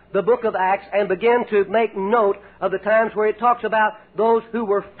through the book of Acts and begin to make note of the times where it talks about those who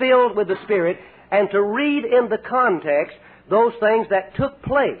were filled with the Spirit, and to read in the context those things that took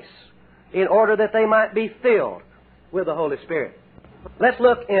place in order that they might be filled with the Holy Spirit. Let's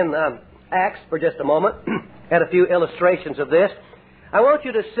look in Acts for just a moment at a few illustrations of this. I want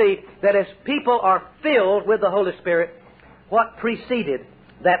you to see that as people are filled with the Holy Spirit, what preceded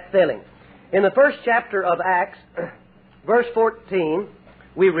that filling. In the 1st chapter of Acts, verse 14,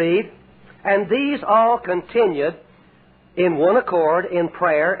 we read, "And these all continued in one accord in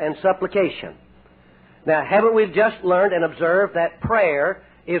prayer and supplication." Now, haven't we just learned and observed that prayer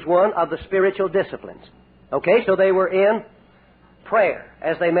is one of the spiritual disciplines? Okay, so they were in prayer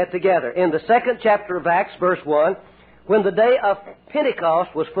as they met together. In the 2nd chapter of Acts, verse 1, "When the day of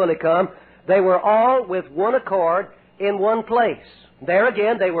Pentecost was fully come, they were all with one accord in one place." There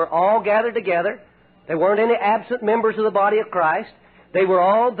again, they were all gathered together. There weren't any absent members of the body of Christ. They were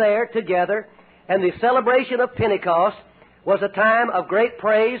all there together. And the celebration of Pentecost was a time of great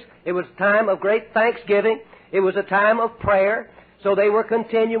praise. It was a time of great thanksgiving. It was a time of prayer. So they were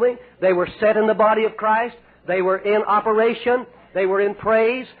continuing. They were set in the body of Christ. They were in operation. They were in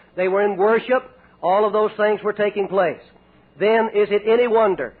praise. They were in worship. All of those things were taking place. Then is it any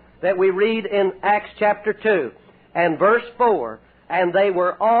wonder that we read in Acts chapter 2 and verse 4, "And they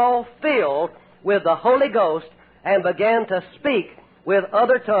were all filled with the Holy Ghost and began to speak with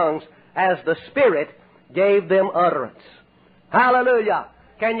other tongues as the Spirit gave them utterance." Hallelujah!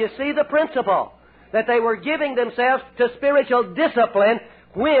 Can you see the principle? That they were giving themselves to spiritual discipline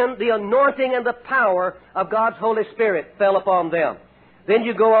when the anointing and the power of God's Holy Spirit fell upon them. Then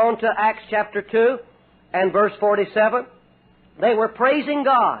you go on to Acts chapter 2 and verse 47. "They were praising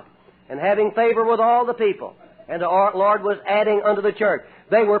God and having favor with all the people, and the Lord was adding unto the church."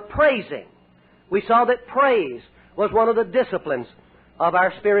 They were praising. We saw that praise was one of the disciplines of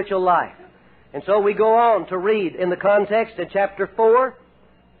our spiritual life. And so we go on to read in the context in chapter 4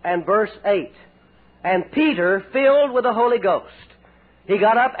 and verse 8. "And Peter, filled with the Holy Ghost, he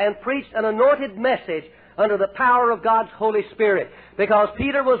got up and preached an anointed message under the power of God's Holy Spirit," because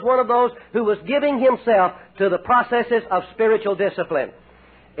Peter was one of those who was giving himself to the processes of spiritual discipline.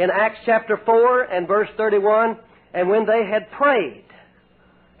 In Acts chapter 4 and verse 31, "And when they had prayed,"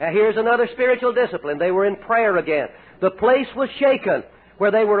 now here's another spiritual discipline. They were in prayer again. "The place was shaken where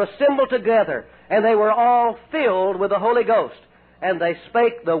they were assembled together, and they were all filled with the Holy Ghost, and they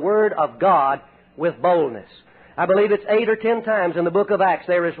spake the word of God with boldness." I believe it's 8 or 10 times in the book of Acts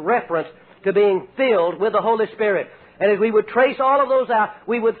there is reference to being filled with the Holy Spirit. And as we would trace all of those out,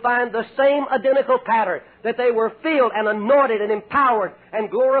 we would find the same identical pattern, that they were filled and anointed and empowered and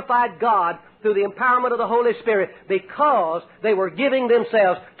glorified God through the empowerment of the Holy Spirit, because they were giving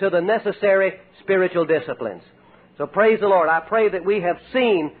themselves to the necessary spiritual disciplines. So praise the Lord. I pray that we have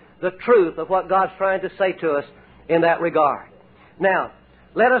seen the truth of what God's trying to say to us in that regard. Now,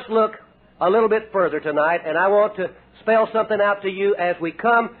 let us look a little bit further tonight, and I want to spell something out to you as we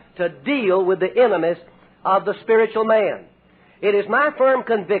come to deal with the enemies of the spiritual man. It is my firm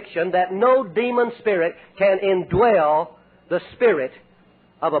conviction that no demon spirit can indwell the spirit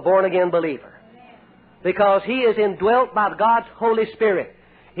of a born-again believer, because he is indwelt by God's Holy Spirit.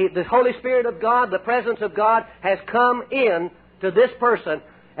 The Holy Spirit of God, the presence of God, has come in to this person,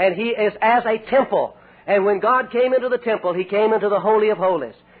 and he is as a temple. And when God came into the temple, he came into the Holy of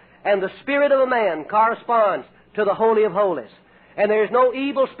Holies. And the spirit of a man corresponds to the Holy of Holies. And there is no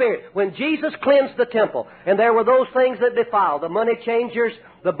evil spirit. When Jesus cleansed the temple, and there were those things that defiled, the money changers,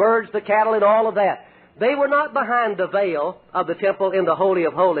 the birds, the cattle, and all of that, they were not behind the veil of the temple in the Holy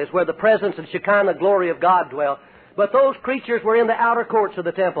of Holies, where the presence and Shekinah glory of God dwelt. But those creatures were in the outer courts of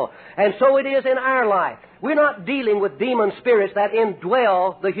the temple. And so it is in our life. We're not dealing with demon spirits that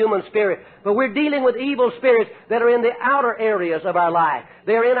indwell the human spirit, but we're dealing with evil spirits that are in the outer areas of our life.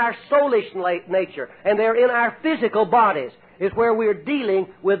 They're in our soulish nature, and they're in our physical bodies, is where we're dealing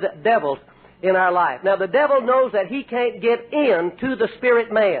with the devils in our life. Now, the devil knows that he can't get into the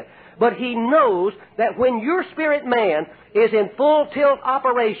spirit man, but he knows that when your spirit man is in full tilt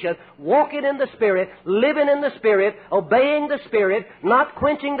operation, walking in the Spirit, living in the Spirit, obeying the Spirit, not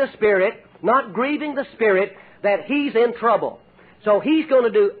quenching the Spirit, not grieving the Spirit, that he's in trouble. So he's going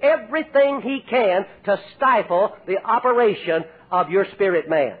to do everything he can to stifle the operation of your spirit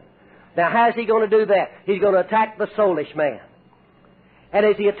man. Now, how's he going to do that? He's going to attack the soulish man. And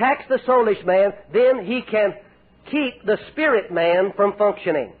as he attacks the soulish man, then he can keep the spirit man from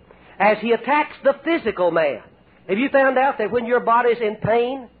functioning. As he attacks the physical man, have you found out that when your body's in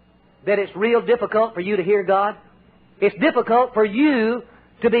pain, that it's real difficult for you to hear God? It's difficult for you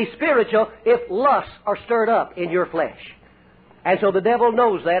to be spiritual if lusts are stirred up in your flesh. And so the devil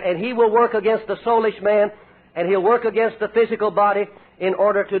knows that, and he will work against the soulish man, and he'll work against the physical body in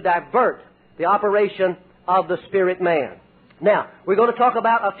order to divert the operation of the spirit man. Now, we're going to talk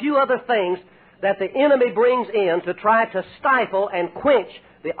about a few other things that the enemy brings in to try to stifle and quench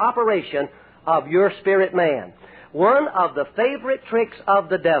the operation of your spirit man. One of the favorite tricks of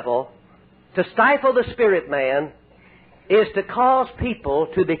the devil to stifle the spirit man is to cause people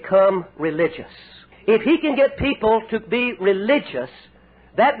to become religious. If he can get people to be religious,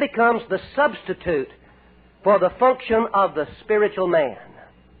 that becomes the substitute for the function of the spiritual man.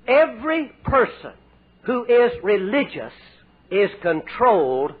 Every person who is religious is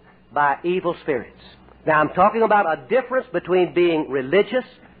controlled by evil spirits. Now, I'm talking about a difference between being religious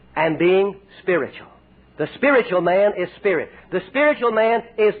and being spiritual. The spiritual man is spirit. The spiritual man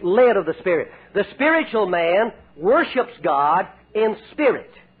is led of the Spirit. The spiritual man worships God in spirit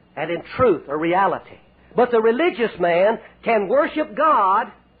and in truth or reality. But the religious man can worship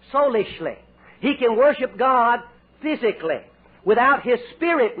God soulishly. He can worship God physically without his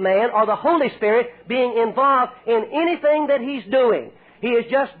spirit man or the Holy Spirit being involved in anything that he's doing. He is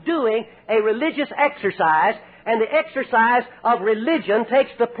just doing a religious exercise, and the exercise of religion takes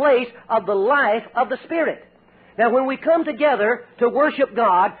the place of the life of the Spirit. Now, when we come together to worship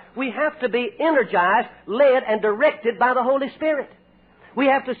God, we have to be energized, led, and directed by the Holy Spirit. We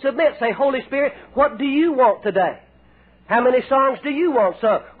have to submit, say, Holy Spirit, what do you want today? How many songs do you want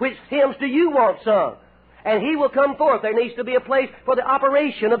sung? Which hymns do you want sung? And He will come forth. There needs to be a place for the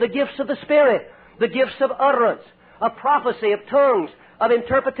operation of the gifts of the Spirit, the gifts of utterance, of prophecy, of tongues, of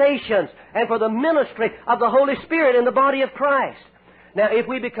interpretations, and for the ministry of the Holy Spirit in the body of Christ. Now, if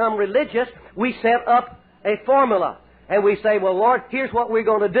we become religious, we set up a formula, and we say, well, Lord, here's what we're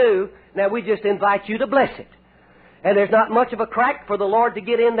going to do. Now, we just invite you to bless it. And there's not much of a crack for the Lord to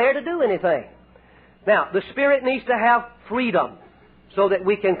get in there to do anything. Now, the Spirit needs to have freedom so that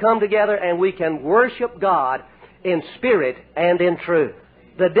we can come together and we can worship God in spirit and in truth.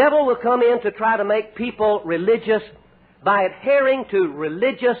 The devil will come in to try to make people religious by adhering to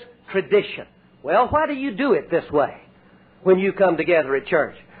religious tradition. Well, why do you do it this way when you come together at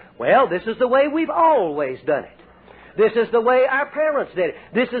church? Well, this is the way we've always done it. This is the way our parents did it.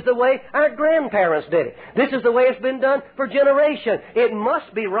 This is the way our grandparents did it. This is the way it's been done for generations. It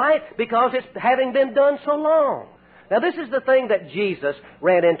must be right because it's having been done so long. Now, this is the thing that Jesus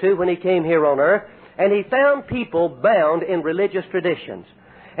ran into when He came here on earth, and He found people bound in religious traditions.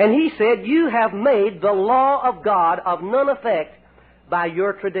 And He said, you have made the law of God of none effect by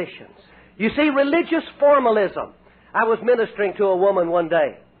your traditions. You see, religious formalism. I was ministering to a woman one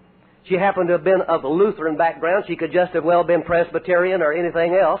day. She happened to have been of a Lutheran background. She could just as well been Presbyterian or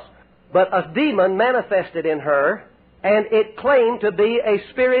anything else. But a demon manifested in her, and it claimed to be a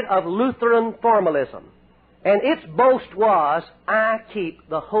spirit of Lutheran formalism. And its boast was, I keep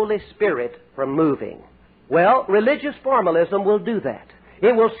the Holy Spirit from moving. Well, religious formalism will do that.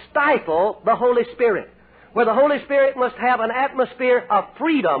 It will stifle the Holy Spirit, where the Holy Spirit must have an atmosphere of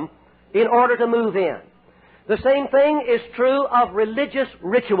freedom in order to move in. The same thing is true of religious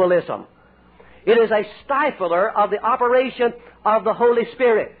ritualism. It is a stifler of the operation of the Holy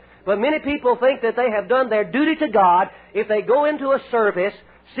Spirit. But many people think that they have done their duty to God if they go into a service,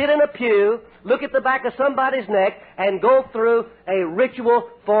 sit in a pew, look at the back of somebody's neck, and go through a ritual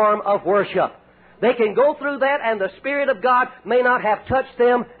form of worship. They can go through that, and the Spirit of God may not have touched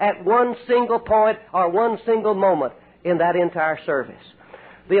them at one single point or one single moment in that entire service.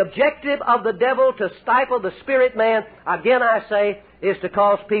 The objective of the devil to stifle the spirit man, again I say, is to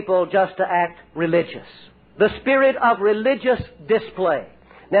cause people just to act religious. The spirit of religious display.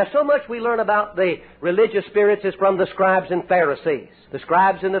 Now, so much we learn about the religious spirits is from the scribes and Pharisees. The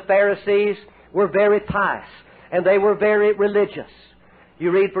scribes and the Pharisees were very pious, and they were very religious.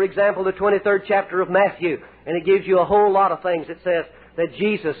 You read, for example, the 23rd chapter of Matthew, and it gives you a whole lot of things. It says that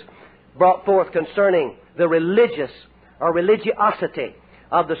Jesus brought forth concerning the religious or religiosity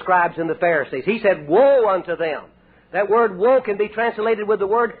of the scribes and the Pharisees. He said, woe unto them. That word woe can be translated with the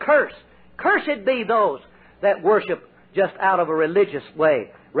word curse. Cursed be those that worship just out of a religious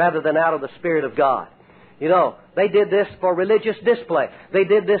way rather than out of the Spirit of God. You know, they did this for religious display. They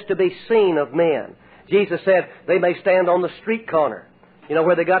did this to be seen of men. Jesus said they may stand on the street corner,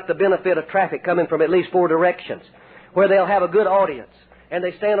 where they got the benefit of traffic coming from at least 4 directions, where they'll have a good audience. And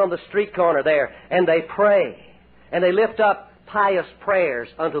they stand on the street corner there, and they pray, and they lift up pious prayers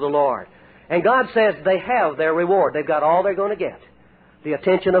unto the Lord. And God says they have their reward. They've got all they're going to get. The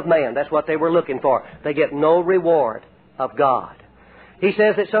attention of man. That's what they were looking for. They get no reward of God. He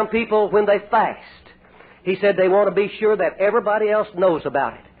says that some people, when they fast, He said they want to be sure that everybody else knows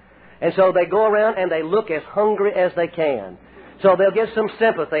about it. And so they go around and they look as hungry as they can. So they'll get some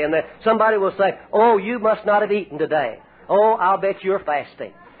sympathy, and somebody will say, "Oh, you must not have eaten today. Oh, I'll bet you're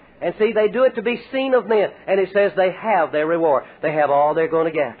fasting." And see, they do it to be seen of men. And it says they have their reward. They have all they're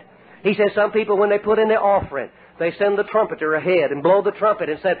going to get. He says some people, when they put in their offering, they send the trumpeter ahead and blow the trumpet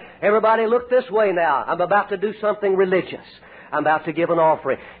and say, "Everybody look this way now. I'm about to do something religious. I'm about to give an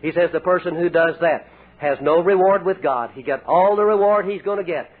offering." He says the person who does that has no reward with God. He got all the reward he's going to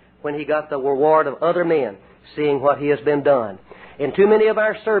get when he got the reward of other men, seeing what he has been done. In too many of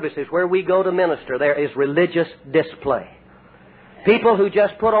our services where we go to minister, there is religious display. People who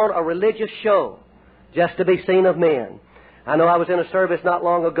just put on a religious show just to be seen of men. I know I was in a service not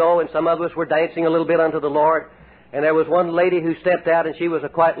long ago, and some of us were dancing a little bit unto the Lord. And there was one lady who stepped out, and she was a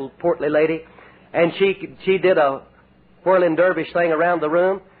quite portly lady. And she did a whirling dervish thing around the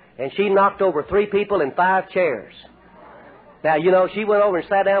room, and she knocked over 3 people and 5 chairs. Now, she went over and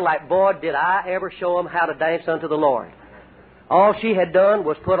sat down like, boy, did I ever show them how to dance unto the Lord. All she had done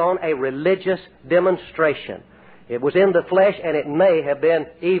was put on a religious demonstration. It was in the flesh, and it may have been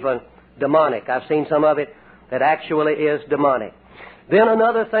even demonic. I've seen some of it that actually is demonic. Then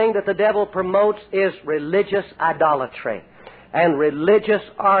another thing that the devil promotes is religious idolatry and religious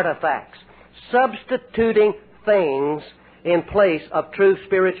artifacts, substituting things in place of true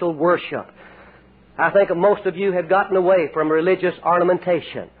spiritual worship. I think most of you have gotten away from religious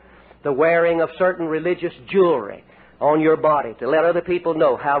ornamentation, the wearing of certain religious jewelry on your body to let other people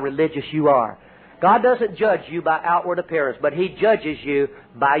know how religious you are. God doesn't judge you by outward appearance, but He judges you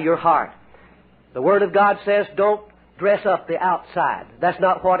by your heart. The Word of God says, don't dress up the outside. That's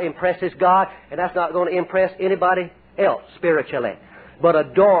not what impresses God, and that's not going to impress anybody else spiritually. But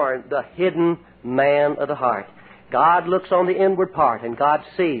adorn the hidden man of the heart. God looks on the inward part, and God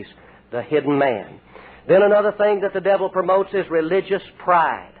sees the hidden man. Then another thing that the devil promotes is religious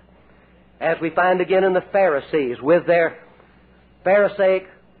pride, as we find again in the Pharisees with their Pharisaic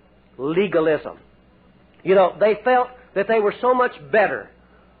legalism. They felt that they were so much better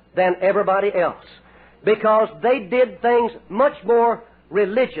than everybody else because they did things much more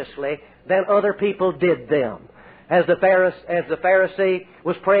religiously than other people did them. As the Pharisee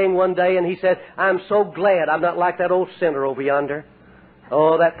was praying one day, and he said, "I'm so glad I'm not like that old sinner over yonder.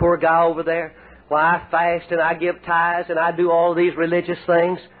 Oh, that poor guy over there. Why, I fast and I give tithes and I do all these religious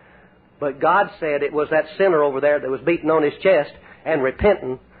things." But God said it was that sinner over there that was beating on his chest and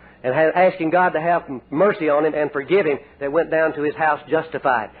repenting and asking God to have mercy on him and forgive him that went down to his house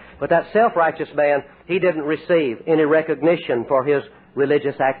justified. But that self-righteous man, he didn't receive any recognition for his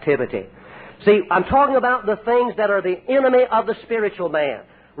religious activity. See, I'm talking about the things that are the enemy of the spiritual man.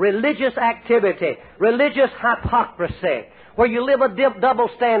 Religious activity, religious hypocrisy, where you live a double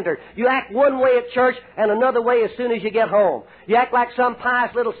standard. You act one way at church and another way as soon as you get home. You act like some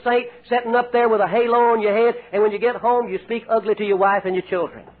pious little saint sitting up there with a halo on your head, and when you get home you speak ugly to your wife and your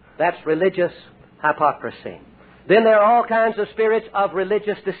children. That's religious hypocrisy. Then there are all kinds of spirits of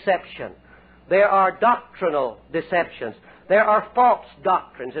religious deception. There are doctrinal deceptions. There are false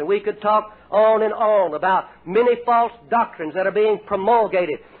doctrines, and we could talk on and on about many false doctrines that are being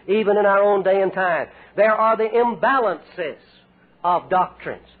promulgated even in our own day and time. There are the imbalances of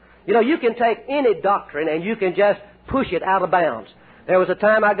doctrines. You can take any doctrine and you can just push it out of bounds. There was a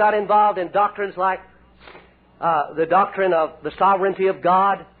time I got involved in doctrines like the doctrine of the sovereignty of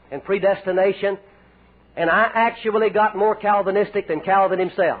God and predestination, and I actually got more Calvinistic than Calvin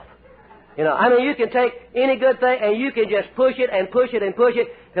himself. You can take any good thing and you can just push it and push it and push it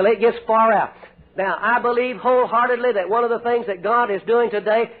till it gets far out. Now, I believe wholeheartedly that one of the things that God is doing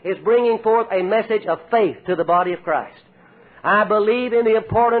today is bringing forth a message of faith to the body of Christ. I believe in the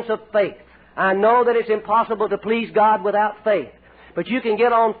importance of faith. I know that it's impossible to please God without faith. But you can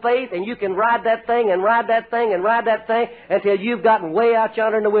get on faith and you can ride that thing and ride that thing and ride that thing until you've gotten way out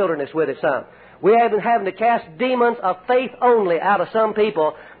yonder in the wilderness with it, son. We have been having to cast demons of faith only out of some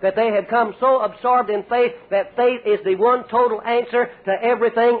people that they have come so absorbed in faith that faith is the one total answer to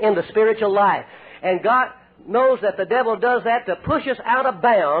everything in the spiritual life. And God knows that the devil does that to push us out of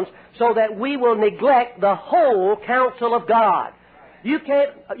bounds so that we will neglect the whole counsel of God. You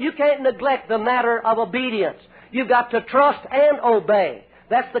can't neglect the matter of obedience. You've got to trust and obey.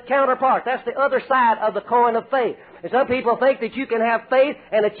 That's the counterpart. That's the other side of the coin of faith. And some people think that you can have faith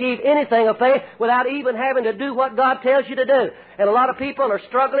and achieve anything of faith without even having to do what God tells you to do. And a lot of people are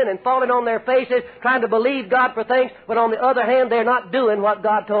struggling and falling on their faces trying to believe God for things, but on the other hand, they're not doing what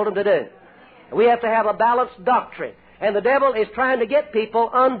God told them to do. We have to have a balanced doctrine. And the devil is trying to get people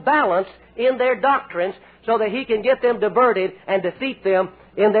unbalanced in their doctrines so that he can get them diverted and defeat them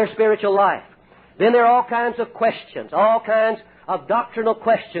in their spiritual life. Then there are all kinds of questions, all kinds of doctrinal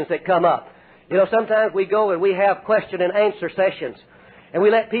questions that come up. You know, sometimes we go and we have question and answer sessions, and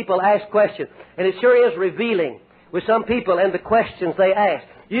we let people ask questions, and it sure is revealing with some people and the questions they ask.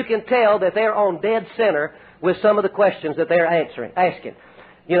 You can tell that they're on dead center with some of the questions that they're asking.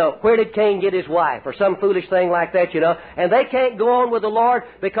 You know, where did Cain get his wife? Or some foolish thing like that, you know. And they can't go on with the Lord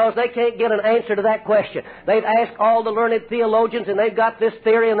because they can't get an answer to that question. They've asked all the learned theologians, and they've got this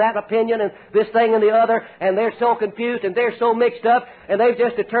theory and that opinion and this thing and the other, and they're so confused and they're so mixed up, and they've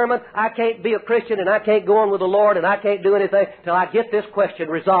just determined, I can't be a Christian and I can't go on with the Lord and I can't do anything till I get this question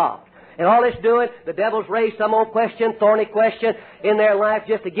resolved. And all it's doing, the devil's raised some old question, thorny question in their life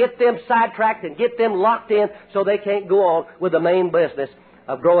just to get them sidetracked and get them locked in so they can't go on with the main business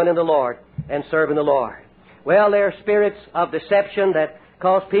of growing in the Lord and serving the Lord. Well, there are spirits of deception that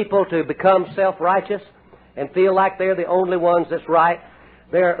cause people to become self-righteous and feel like they're the only ones that's right.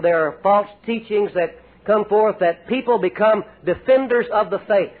 There are false teachings that come forth that people become defenders of the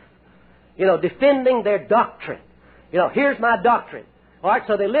faith. You know, defending their doctrine. You know, here's my doctrine. All right,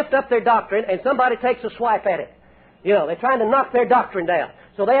 so they lift up their doctrine and somebody takes a swipe at it. You know, they're trying to knock their doctrine down.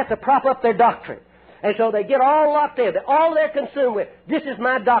 So they have to prop up their doctrine. And so they get all locked in. All they're consumed with, this is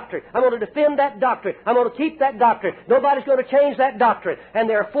my doctrine. I'm going to defend that doctrine. I'm going to keep that doctrine. Nobody's going to change that doctrine. And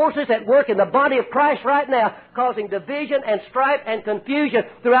there are forces at work in the body of Christ right now causing division and strife and confusion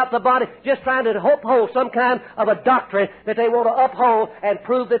throughout the body, just trying to uphold some kind of a doctrine that they want to uphold and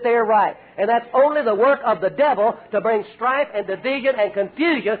prove that they're right. And that's only the work of the devil to bring strife and division and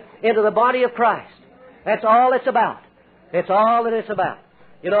confusion into the body of Christ. That's all it's about. It's all that it's about.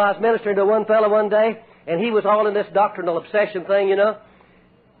 You know, I was ministering to one fellow one day, and he was all in this doctrinal obsession thing, you know.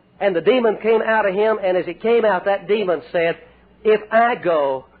 And the demon came out of him, and as it came out, that demon said, if I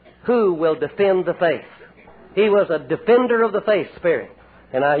go, who will defend the faith? He was a defender of the faith spirit.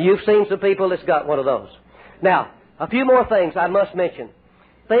 And you've seen some people that's got one of those. Now, a few more things I must mention.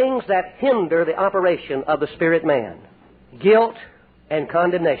 Things that hinder the operation of the spirit man. Guilt and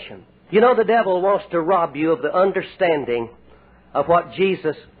condemnation. You know, the devil wants to rob you of the understanding of what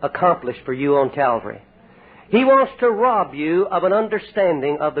Jesus accomplished for you on Calvary. He wants to rob you of an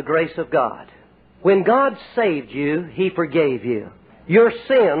understanding of the grace of God. When God saved you, He forgave you. Your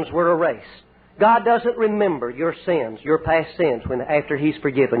sins were erased. God doesn't remember your sins, your past sins, after He's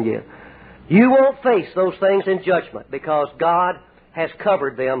forgiven you. You won't face those things in judgment because God has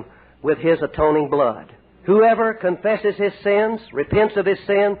covered them with His atoning blood. Whoever confesses his sins, repents of his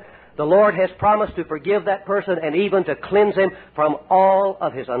sin, the Lord has promised to forgive that person and even to cleanse him from all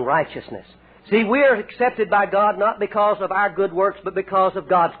of his unrighteousness. See, we are accepted by God not because of our good works, but because of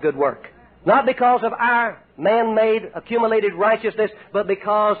God's good work. Not because of our man-made, accumulated righteousness, but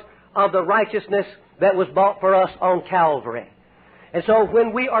because of the righteousness that was bought for us on Calvary. And so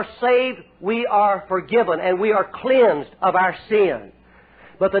when we are saved, we are forgiven and we are cleansed of our sin.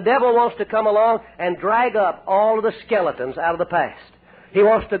 But the devil wants to come along and drag up all of the skeletons out of the past. He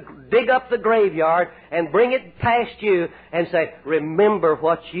wants to dig up the graveyard and bring it past you and say, remember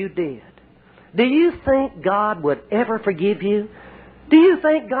what you did. Do you think God would ever forgive you? Do you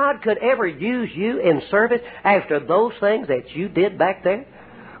think God could ever use you in service after those things that you did back there?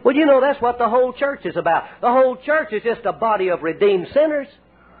 Well, you know, that's what the whole church is about. The whole church is just a body of redeemed sinners.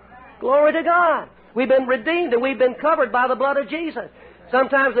 Glory to God. We've been redeemed and we've been covered by the blood of Jesus.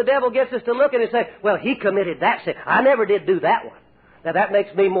 Sometimes the devil gets us to look and say, well, he committed that sin. I never did do that one. Now, that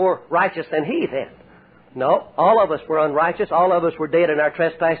makes me more righteous than he then. No, all of us were unrighteous. All of us were dead in our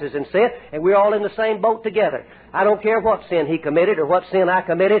trespasses and sin, and we're all in the same boat together. I don't care what sin he committed or what sin I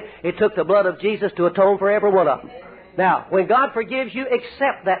committed. It took the blood of Jesus to atone for every one of them. Now, when God forgives you,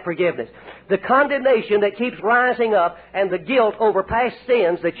 accept that forgiveness. The condemnation that keeps rising up and the guilt over past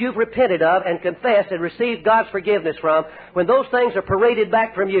sins that you've repented of and confessed and received God's forgiveness from, when those things are paraded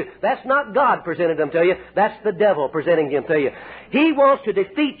back from you, that's not God presenting them to you. That's the devil presenting them to you. He wants to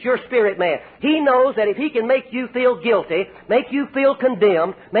defeat your spirit man. He knows that if he can make you feel guilty, make you feel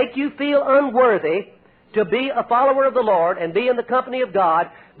condemned, make you feel unworthy to be a follower of the Lord and be in the company of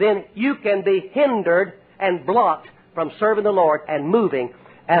God, then you can be hindered and blocked from serving the Lord and moving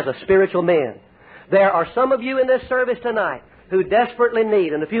as a spiritual man. There are some of you in this service tonight who desperately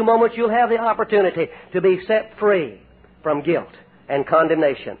need, in a few moments you'll have the opportunity to be set free from guilt and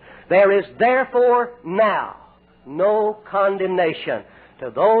condemnation. There is therefore now no condemnation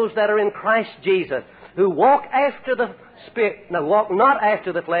to those that are in Christ Jesus, who walk after the Spirit, no, walk not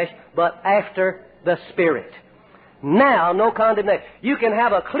after the flesh, but after the Spirit. Now, no condemnation. You can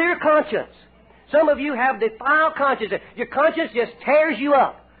have a clear conscience. Some of you have defiled conscience. Your conscience just tears you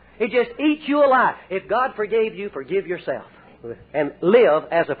up. It just eats you alive. If God forgave you, forgive yourself. And live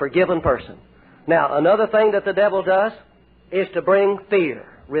as a forgiven person. Now, another thing that the devil does is to bring fear,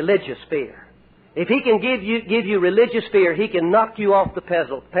 religious fear. If he can give you religious fear, he can knock you off the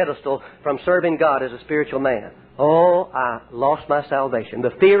pedestal from serving God as a spiritual man. Oh, I lost my salvation.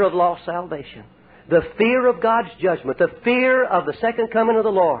 The fear of lost salvation. The fear of God's judgment. The fear of the second coming of the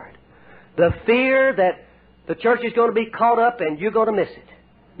Lord. The fear that the church is going to be caught up and you're going to miss it.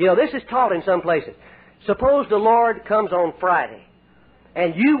 You know, this is taught in some places. Suppose the Lord comes on Friday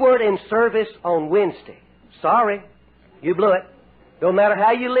and you weren't in service on Wednesday. Sorry, you blew it. No matter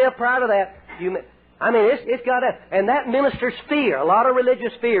how you live prior to that, it's got to, and that ministers fear. A lot of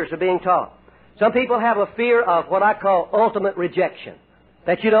religious fears are being taught. Some people have a fear of what I call ultimate rejection.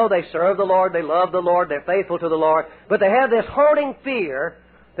 That, they serve the Lord, they love the Lord, they're faithful to the Lord, but they have this haunting fear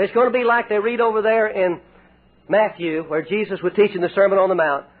that's going to be like they read over there in Matthew, where Jesus was teaching the Sermon on the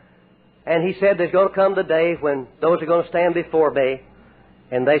Mount, and He said there's going to come the day when those are going to stand before me,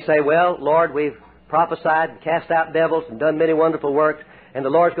 and they say, well, Lord, we've prophesied and cast out devils and done many wonderful works, and the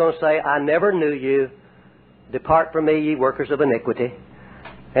Lord's going to say, I never knew you. Depart from me, ye workers of iniquity.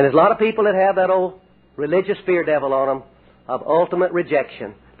 And there's a lot of people that have that old religious fear devil on them of ultimate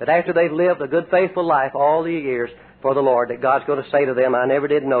rejection, that after they've lived a good, faithful life all the years for the Lord, that God's going to say to them, I never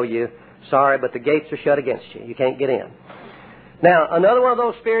did know you. Sorry, but the gates are shut against you. You can't get in. Now, another one of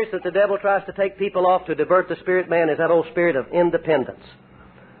those spirits that the devil tries to take people off to divert the spirit man is that old spirit of independence,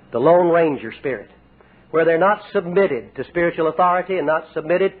 the Lone Ranger spirit, where they're not submitted to spiritual authority and not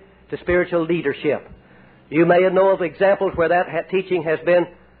submitted to spiritual leadership. You may know of examples where that teaching has been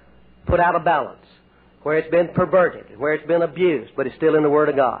put out of balance, where it's been perverted, where it's been abused, but it's still in the Word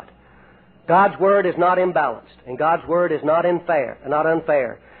of God. God's Word is not imbalanced, and God's Word is not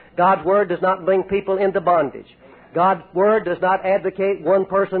unfair. God's Word does not bring people into bondage. God's Word does not advocate one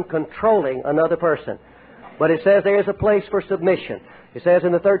person controlling another person. But it says there is a place for submission. It says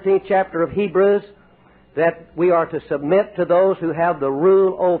in the 13th chapter of Hebrews that we are to submit to those who have the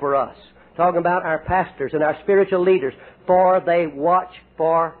rule over us. Talking about our pastors and our spiritual leaders, for they watch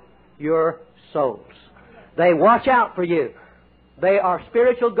for your souls. They watch out for you. They are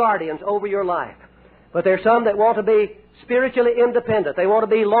spiritual guardians over your life. But there's some that want to be spiritually independent. They want to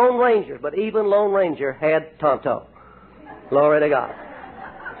be Lone Rangers, but even Lone Ranger had Tonto. Glory to God.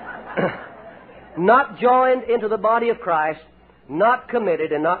 Not joined into the body of Christ, not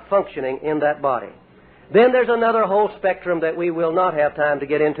committed and not functioning in that body. Then there's another whole spectrum that we will not have time to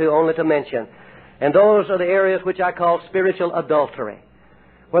get into, only to mention. And those are the areas which I call spiritual adultery,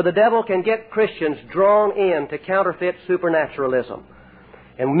 where the devil can get Christians drawn in to counterfeit supernaturalism.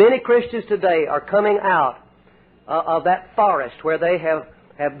 And many Christians today are coming out of that forest where they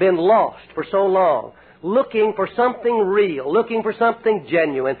have been lost for so long, looking for something real, looking for something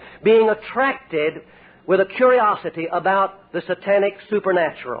genuine, being attracted with a curiosity about the satanic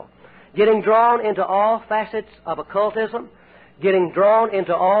supernatural, getting drawn into all facets of occultism, getting drawn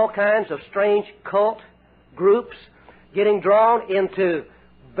into all kinds of strange cult groups, getting drawn into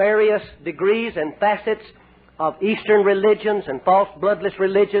various degrees and facets of Eastern religions and false bloodless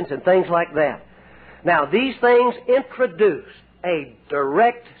religions and things like that. Now, these things introduce a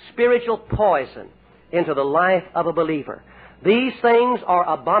direct spiritual poison into the life of a believer. These things are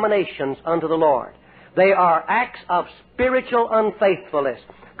abominations unto the Lord. They are acts of spiritual unfaithfulness.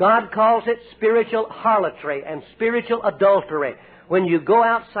 God calls it spiritual harlotry and spiritual adultery when you go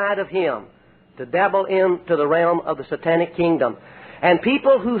outside of Him to dabble into the realm of the satanic kingdom. And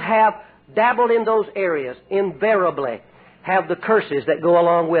people who have dabbled in those areas invariably have the curses that go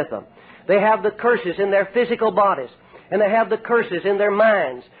along with them. They have the curses in their physical bodies, and they have the curses in their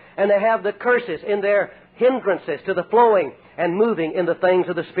minds, and they have the curses in their hindrances to the flowing and moving in the things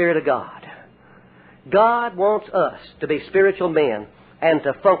of the Spirit of God. God wants us to be spiritual men and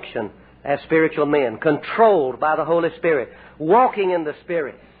to function as spiritual men, controlled by the Holy Spirit, walking in the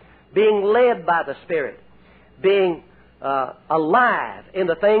Spirit, being led by the Spirit, being alive in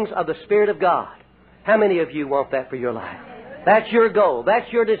the things of the Spirit of God. How many of you want that for your life? That's your goal.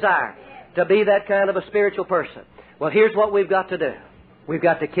 That's your desire, to be that kind of a spiritual person. Well, here's what we've got to do. We've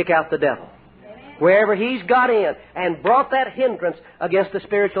got to kick out the devil wherever he's got in and brought that hindrance against the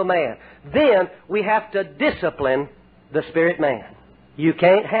spiritual man. Then we have to discipline the spirit man. You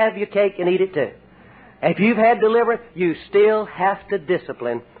can't have your cake and eat it too. If you've had deliverance, you still have to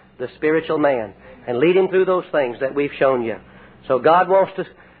discipline the spiritual man and lead him through those things that we've shown you. So God wants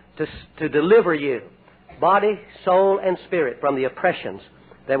to deliver you, body, soul, and spirit, from the oppressions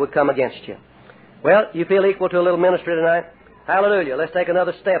that would come against you. Well, you feel equal to a little ministry tonight? Hallelujah. Let's take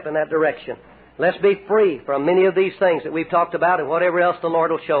another step in that direction. Let's be free from many of these things that we've talked about and whatever else the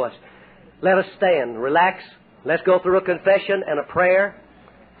Lord will show us. Let us stand, relax. Let's go through a confession and a prayer,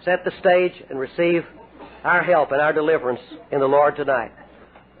 set the stage, and receive our help and our deliverance in the Lord tonight.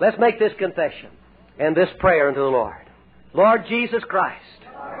 Let's make this confession and this prayer unto the Lord. Lord Jesus Christ,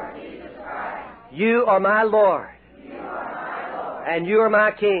 You are my Lord, and You are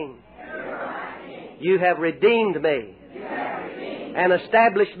my King. You have redeemed me and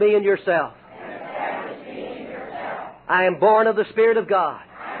established me in Yourself. I am born of the Spirit of God.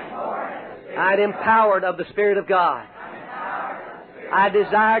 I am empowered of the Spirit of God. I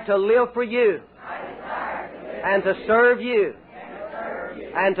desire to live for You and to serve You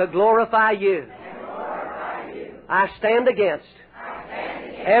and to glorify You. I stand against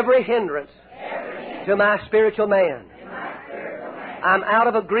every hindrance to my spiritual man. I'm out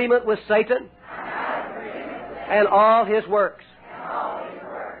of agreement with Satan and all his works.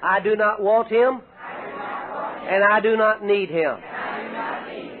 I do not want him, and I do not need him.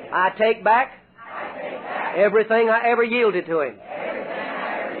 I take back everything I ever yielded to him,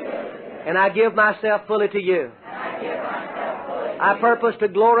 and I give myself fully to You. I purpose to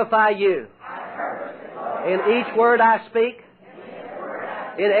glorify You in each word I speak,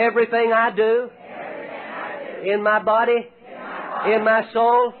 in everything I do, in my body, in my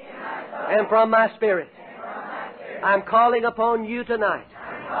soul, and from my spirit. I'm calling upon You tonight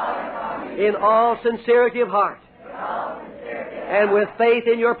in all sincerity of heart and with faith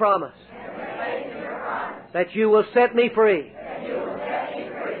in Your promise that You will set me free.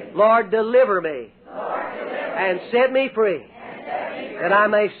 Lord, deliver me and set me free that I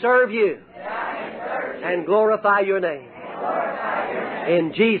may serve You and glorify Your name.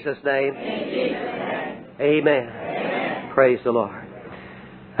 In Jesus' name, amen. Praise the Lord.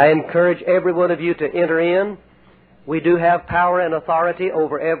 I encourage every one of you to enter in. We do have power and authority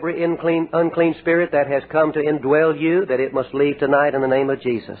over every unclean spirit that has come to indwell you, that it must leave tonight in the name of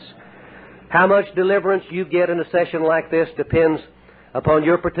Jesus. How much deliverance you get in a session like this depends upon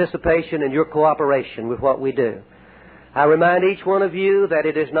your participation and your cooperation with what we do. I remind each one of you that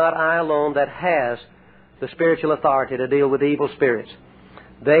it is not I alone that has the spiritual authority to deal with evil spirits.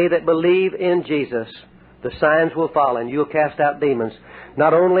 They that believe in Jesus, the signs will follow, and you'll cast out demons,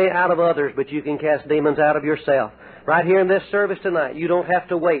 not only out of others, but you can cast demons out of yourself. Right here in this service tonight, you don't have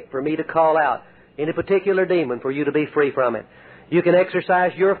to wait for me to call out any particular demon for you to be free from it. You can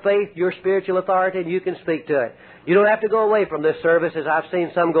exercise your faith, your spiritual authority, and you can speak to it. You don't have to go away from this service, as I've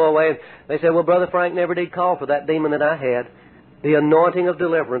seen some go away, and they say, well, Brother Frank never did call for that demon that I had. The anointing of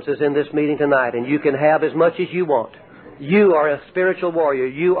deliverance is in this meeting tonight, and you can have as much as you want. You are a spiritual warrior.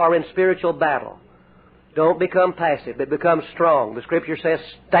 You are in spiritual battle. Don't become passive, but become strong. The Scripture says,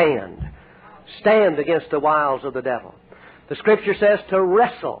 stand. Stand against the wiles of the devil. The Scripture says to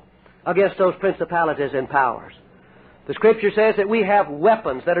wrestle against those principalities and powers. The Scripture says that we have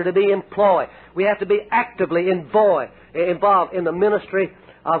weapons that are to be employed. We have to be actively involved in the ministry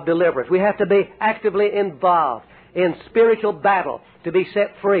of deliverance. We have to be actively involved in spiritual battle to be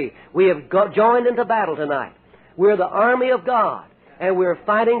set free. We have joined into battle tonight. We're the army of God, and we're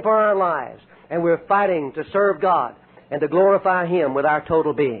fighting for our lives, and we're fighting to serve God and to glorify Him with our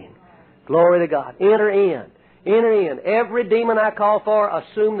total being. Glory to God. Enter in. Enter in. Every demon I call for,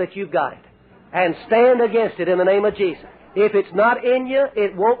 assume that you've got it. And stand against it in the name of Jesus. If it's not in you,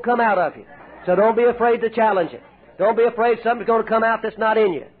 it won't come out of you. So don't be afraid to challenge it. Don't be afraid something's going to come out that's not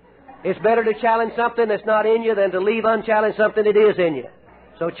in you. It's better to challenge something that's not in you than to leave unchallenged something that is in you.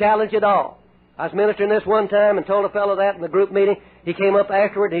 So challenge it all. I was ministering this one time and told a fellow that in the group meeting. He came up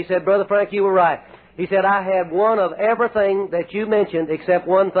afterward and he said, Brother Frank, you were right. He said, I had one of everything that you mentioned except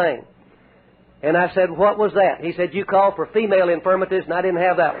one thing. And I said, what was that? He said, you called for female infirmities and I didn't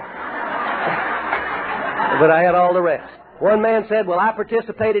have that one. But I had all the rest. One man said, well, I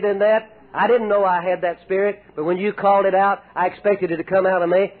participated in that. I didn't know I had that spirit, but when you called it out, I expected it to come out of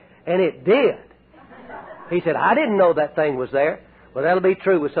me, and it did. He said, I didn't know that thing was there. Well, that'll be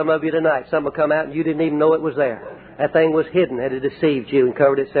true with some of you tonight. Some will come out and you didn't even know it was there. That thing was hidden, had it deceived you and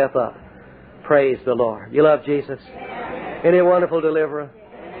covered itself up. Praise the Lord. You love Jesus? Isn't He a wonderful deliverer?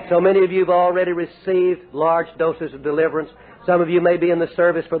 So many of you have already received large doses of deliverance. Some of you may be in the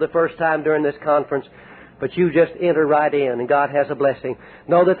service for the first time during this conference, but you just enter right in, and God has a blessing.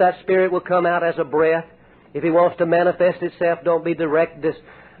 Know that that spirit will come out as a breath. If He wants to manifest itself, don't be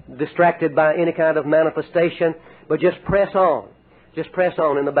distracted by any kind of manifestation, but just press on. Just press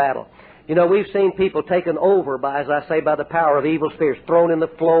on in the battle. You know, we've seen people taken over by, as I say, by the power of evil spirits, thrown in the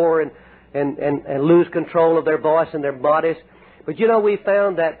floor and lose control of their voice and their bodies. But you know, we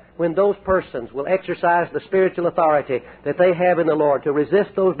found that when those persons will exercise the spiritual authority that they have in the Lord to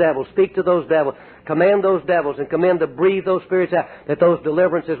resist those devils, speak to those devils, command those devils, and command to breathe those spirits out, that those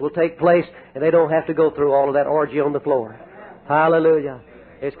deliverances will take place and they don't have to go through all of that orgy on the floor. Hallelujah.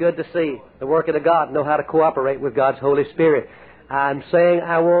 It's good to see the working of God, know how to cooperate with God's Holy Spirit. I'm saying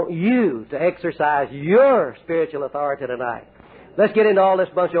I want you to exercise your spiritual authority tonight. Let's get into all this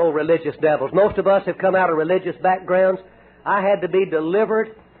bunch of old religious devils. Most of us have come out of religious backgrounds. I had to be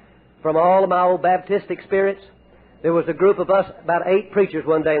delivered from all of my old Baptistic spirits. There was a group of us, about 8 preachers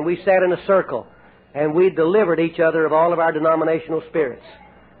one day, and we sat in a circle, and we delivered each other of all of our denominational spirits.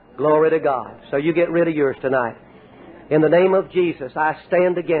 Glory to God. So you get rid of yours tonight. In the name of Jesus, I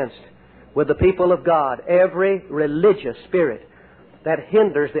stand against, with the people of God, every religious spirit that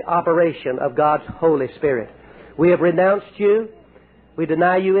hinders the operation of God's Holy Spirit. We have renounced you. We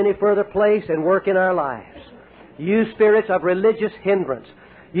deny you any further place and work in our lives. You spirits of religious hindrance,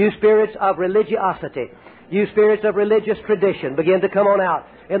 you spirits of religiosity, you spirits of religious tradition, begin to come on out.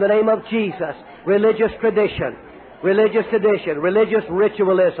 In the name of Jesus, religious tradition, religious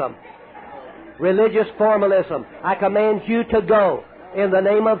ritualism, religious formalism, I command you to go in the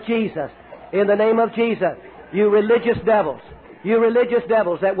name of Jesus. In the name of Jesus, you religious devils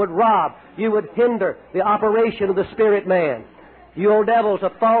that would rob, you would hinder the operation of the spirit man. You old devils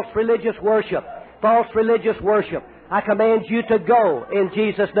of false religious worship, I command you to go in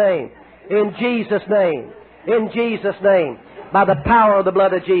Jesus' name. In Jesus' name. In Jesus' name. By the power of the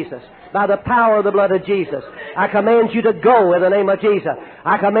blood of Jesus. By the power of the blood of Jesus. I command you to go in the name of Jesus.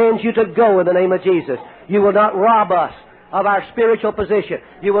 I command you to go in the name of Jesus. You will not rob us of our spiritual position.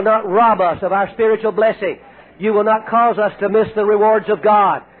 You will not rob us of our spiritual blessing. You will not cause us to miss the rewards of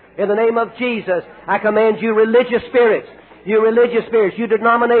God. In the name of Jesus, I command you religious spirits, you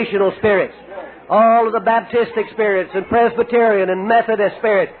denominational spirits, all of the Baptistic spirits and Presbyterian and Methodist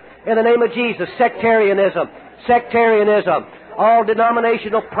spirits, in the name of Jesus, sectarianism, all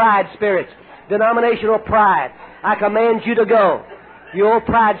denominational pride spirits, I command you to go. You old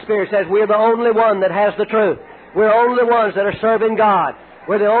pride spirit says, we're the only one that has the truth. We're the only ones that are serving God.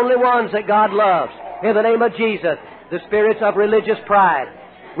 We're the only ones that God loves. In the name of Jesus, the spirits of religious pride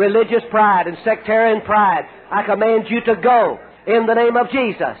and sectarian pride, I command you to go in the name of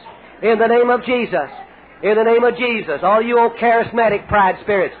Jesus. In the name of Jesus. In the name of Jesus. All you old charismatic pride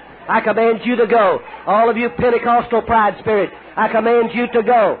spirits, I command you to go. All of you Pentecostal pride spirits, I command you to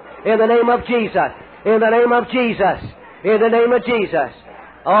go. In the name of Jesus. In the name of Jesus. In the name of Jesus.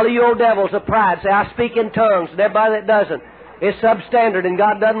 All of you old devils of pride say, I speak in tongues, and everybody that doesn't is substandard and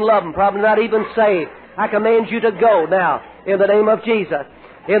God doesn't love them, probably not even saved. I command you to go now in the name of Jesus.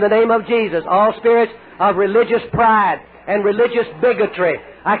 In the name of Jesus, all spirits of religious pride and religious bigotry,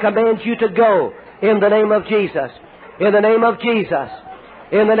 I command you to go in the name of Jesus. In the name of Jesus.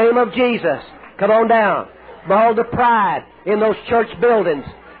 In the name of Jesus. Come on down. All the pride in those church buildings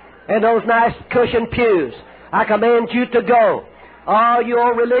and those nice cushioned pews, I command you to go. All you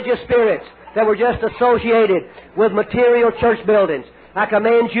old religious spirits that were just associated with material church buildings, I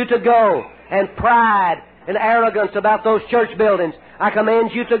command you to go. And pride and arrogance about those church buildings, I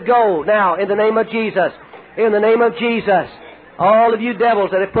command you to go now in the name of Jesus. In the name of Jesus. All of you devils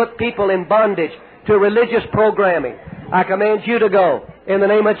that have put people in bondage to religious programming, I command you to go in the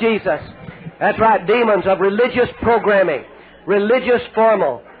name of Jesus. That's right, demons of religious programming, religious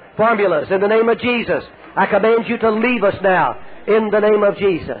formulas, in the name of Jesus. I command you to leave us now in the name of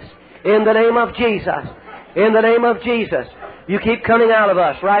Jesus. In the name of Jesus. In the name of Jesus. You keep coming out of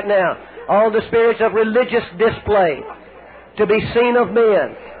us right now. All the spirits of religious display to be seen of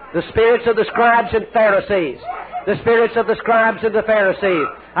men. The spirits of the scribes and Pharisees. The spirits of the scribes and the Pharisees.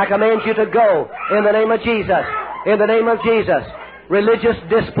 I command you to go in the name of Jesus. In the name of Jesus. Religious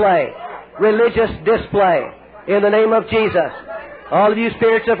display. Religious display. In the name of Jesus. All of you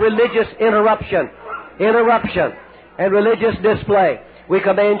spirits of religious interruption and religious display, we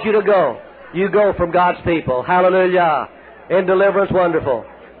command you to go. You go from God's people. Hallelujah. In deliverance, wonderful.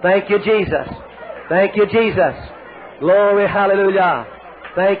 Thank you, Jesus. Thank you, Jesus. Glory, hallelujah.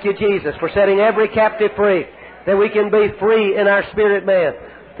 Thank you, Jesus, for setting every captive free, that we can be free in our spirit man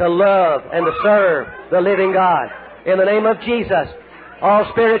to love and to serve the living God. In the name of Jesus, all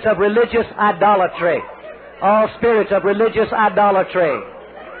spirits of religious idolatry, all spirits of religious idolatry.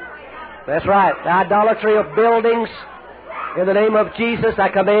 That's right, the idolatry of buildings, in the name of Jesus, I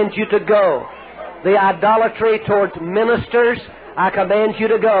command you to go. The idolatry towards ministers, I command you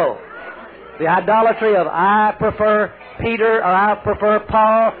to go. The idolatry of I prefer Peter, or I prefer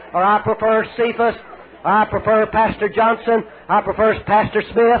Paul, or I prefer Cephas, or I prefer Pastor Johnson, I prefer Pastor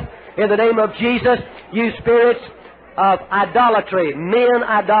Smith. In the name of Jesus, you spirits of idolatry, men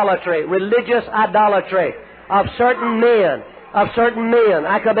idolatry, religious idolatry of certain men,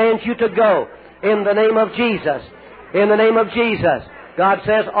 I command you to go in the name of Jesus. In the name of Jesus. God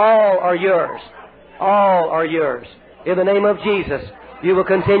says all are yours. All are yours. In the name of Jesus, you will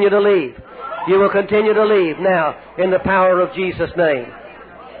continue to leave. You will continue to leave now in the power of Jesus' name.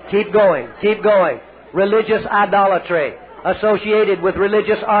 Keep going. Keep going. Religious idolatry associated with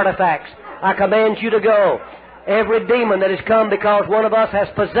religious artifacts. I command you to go. Every demon that has come because one of us has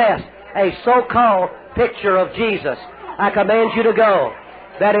possessed a so-called picture of Jesus, I command you to go.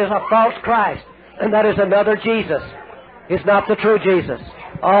 That is a false Christ, and that is another Jesus. It's not the true Jesus.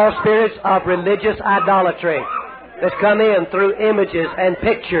 All spirits of religious idolatry that's come in through images and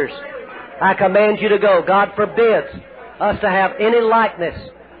pictures, I command you to go. God forbids us to have any likeness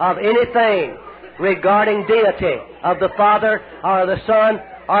of anything regarding deity of the Father or the Son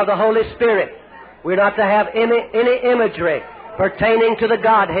or the Holy Spirit. We're not to have any imagery pertaining to the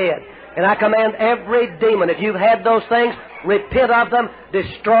Godhead. And I command every demon, if you've had those things, repent of them,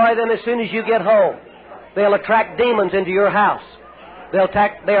 destroy them as soon as you get home. They'll attract demons into your house. They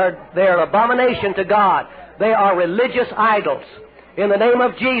are abomination to God. They are religious idols. In the name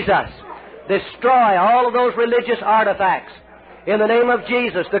of Jesus, destroy all of those religious artifacts. In the name of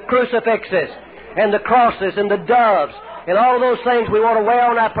Jesus, the crucifixes and the crosses and the doves and all of those things we want to wear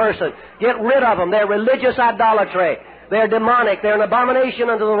on that person, get rid of them. They're religious idolatry. They're demonic. They're an abomination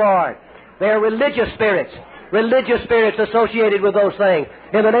unto the Lord. They're religious spirits associated with those things.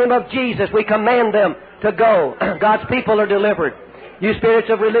 In the name of Jesus, we command them to go. God's people are delivered. You spirits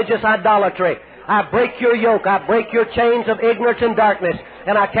of religious idolatry, I break your yoke. I break your chains of ignorance and darkness,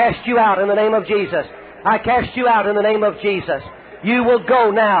 and I cast you out in the name of Jesus. I cast you out in the name of Jesus. You will go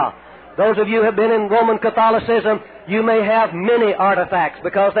now. Those of you who have been in Roman Catholicism, you may have many artifacts,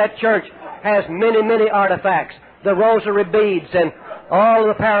 because that church has many artifacts. The rosary beads and all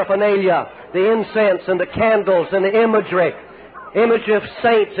the paraphernalia, the incense and the candles and the imagery, image of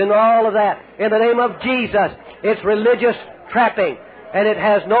saints and all of that. In the name of Jesus, it's religious trapping, and it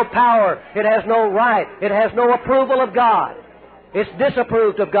has no power, it has no right, it has no approval of God. It's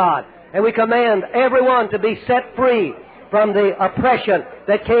disapproved of God. And we command everyone to be set free from the oppression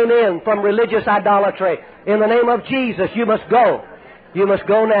that came in from religious idolatry. In the name of Jesus, you must go. You must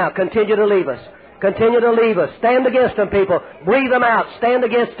go now. Continue to leave us. Continue to leave us. Stand against them, people. Breathe them out. Stand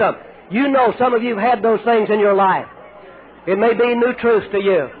against them. You know some of you have had those things in your life. It may be new truths to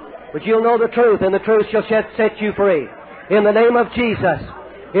you, but you'll know the truth, and the truth shall set you free. In the name of Jesus,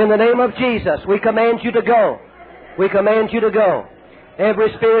 in the name of Jesus, we command you to go. We command you to go.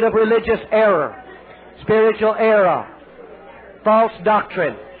 Every spirit of religious error, spiritual error, false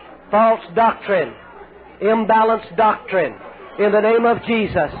doctrine, imbalanced doctrine, in the name of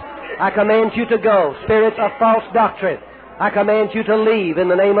Jesus, I command you to go. Spirits of false doctrine, I command you to leave in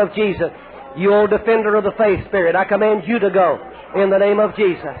the name of Jesus. You old defender of the faith spirit, I command you to go in the name of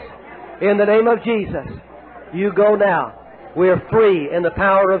Jesus. In the name of Jesus, you go now. We are free in the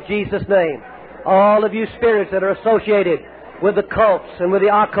power of Jesus' name. All of you spirits that are associated with the cults and with the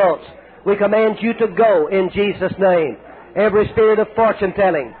occults, we command you to go in Jesus' name. Every spirit of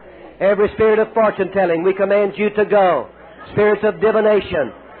fortune-telling, we command you to go. Spirits of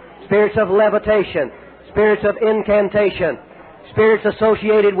divination, spirits of levitation, spirits of incantation, spirits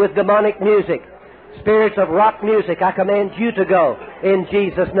associated with demonic music, spirits of rock music, I command you to go in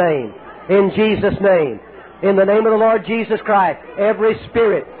Jesus' name. In Jesus' name. In the name of the Lord Jesus Christ, every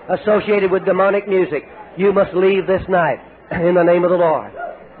spirit associated with demonic music, you must leave this night in the name of the Lord.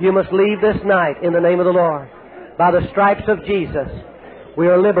 You must leave this night in the name of the Lord. By the stripes of Jesus, we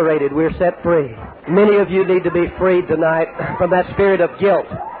are liberated. We are set free. Many of you need to be freed tonight from that spirit of guilt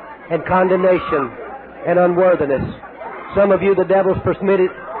and condemnation and unworthiness. Some of you, the devil's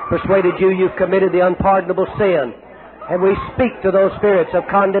persuaded you you've committed the unpardonable sin. And we speak to those spirits of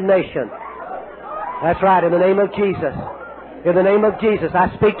condemnation. That's right, in the name of Jesus. In the name of Jesus, I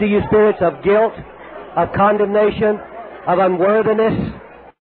speak to you spirits of guilt, of condemnation, of unworthiness.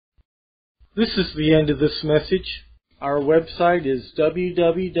 This is the end of this message. Our website is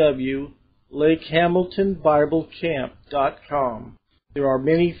www.lakehamiltonbiblecamp.com. There are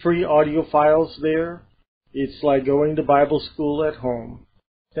many free audio files there. It's like going to Bible school at home.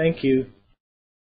 Thank you.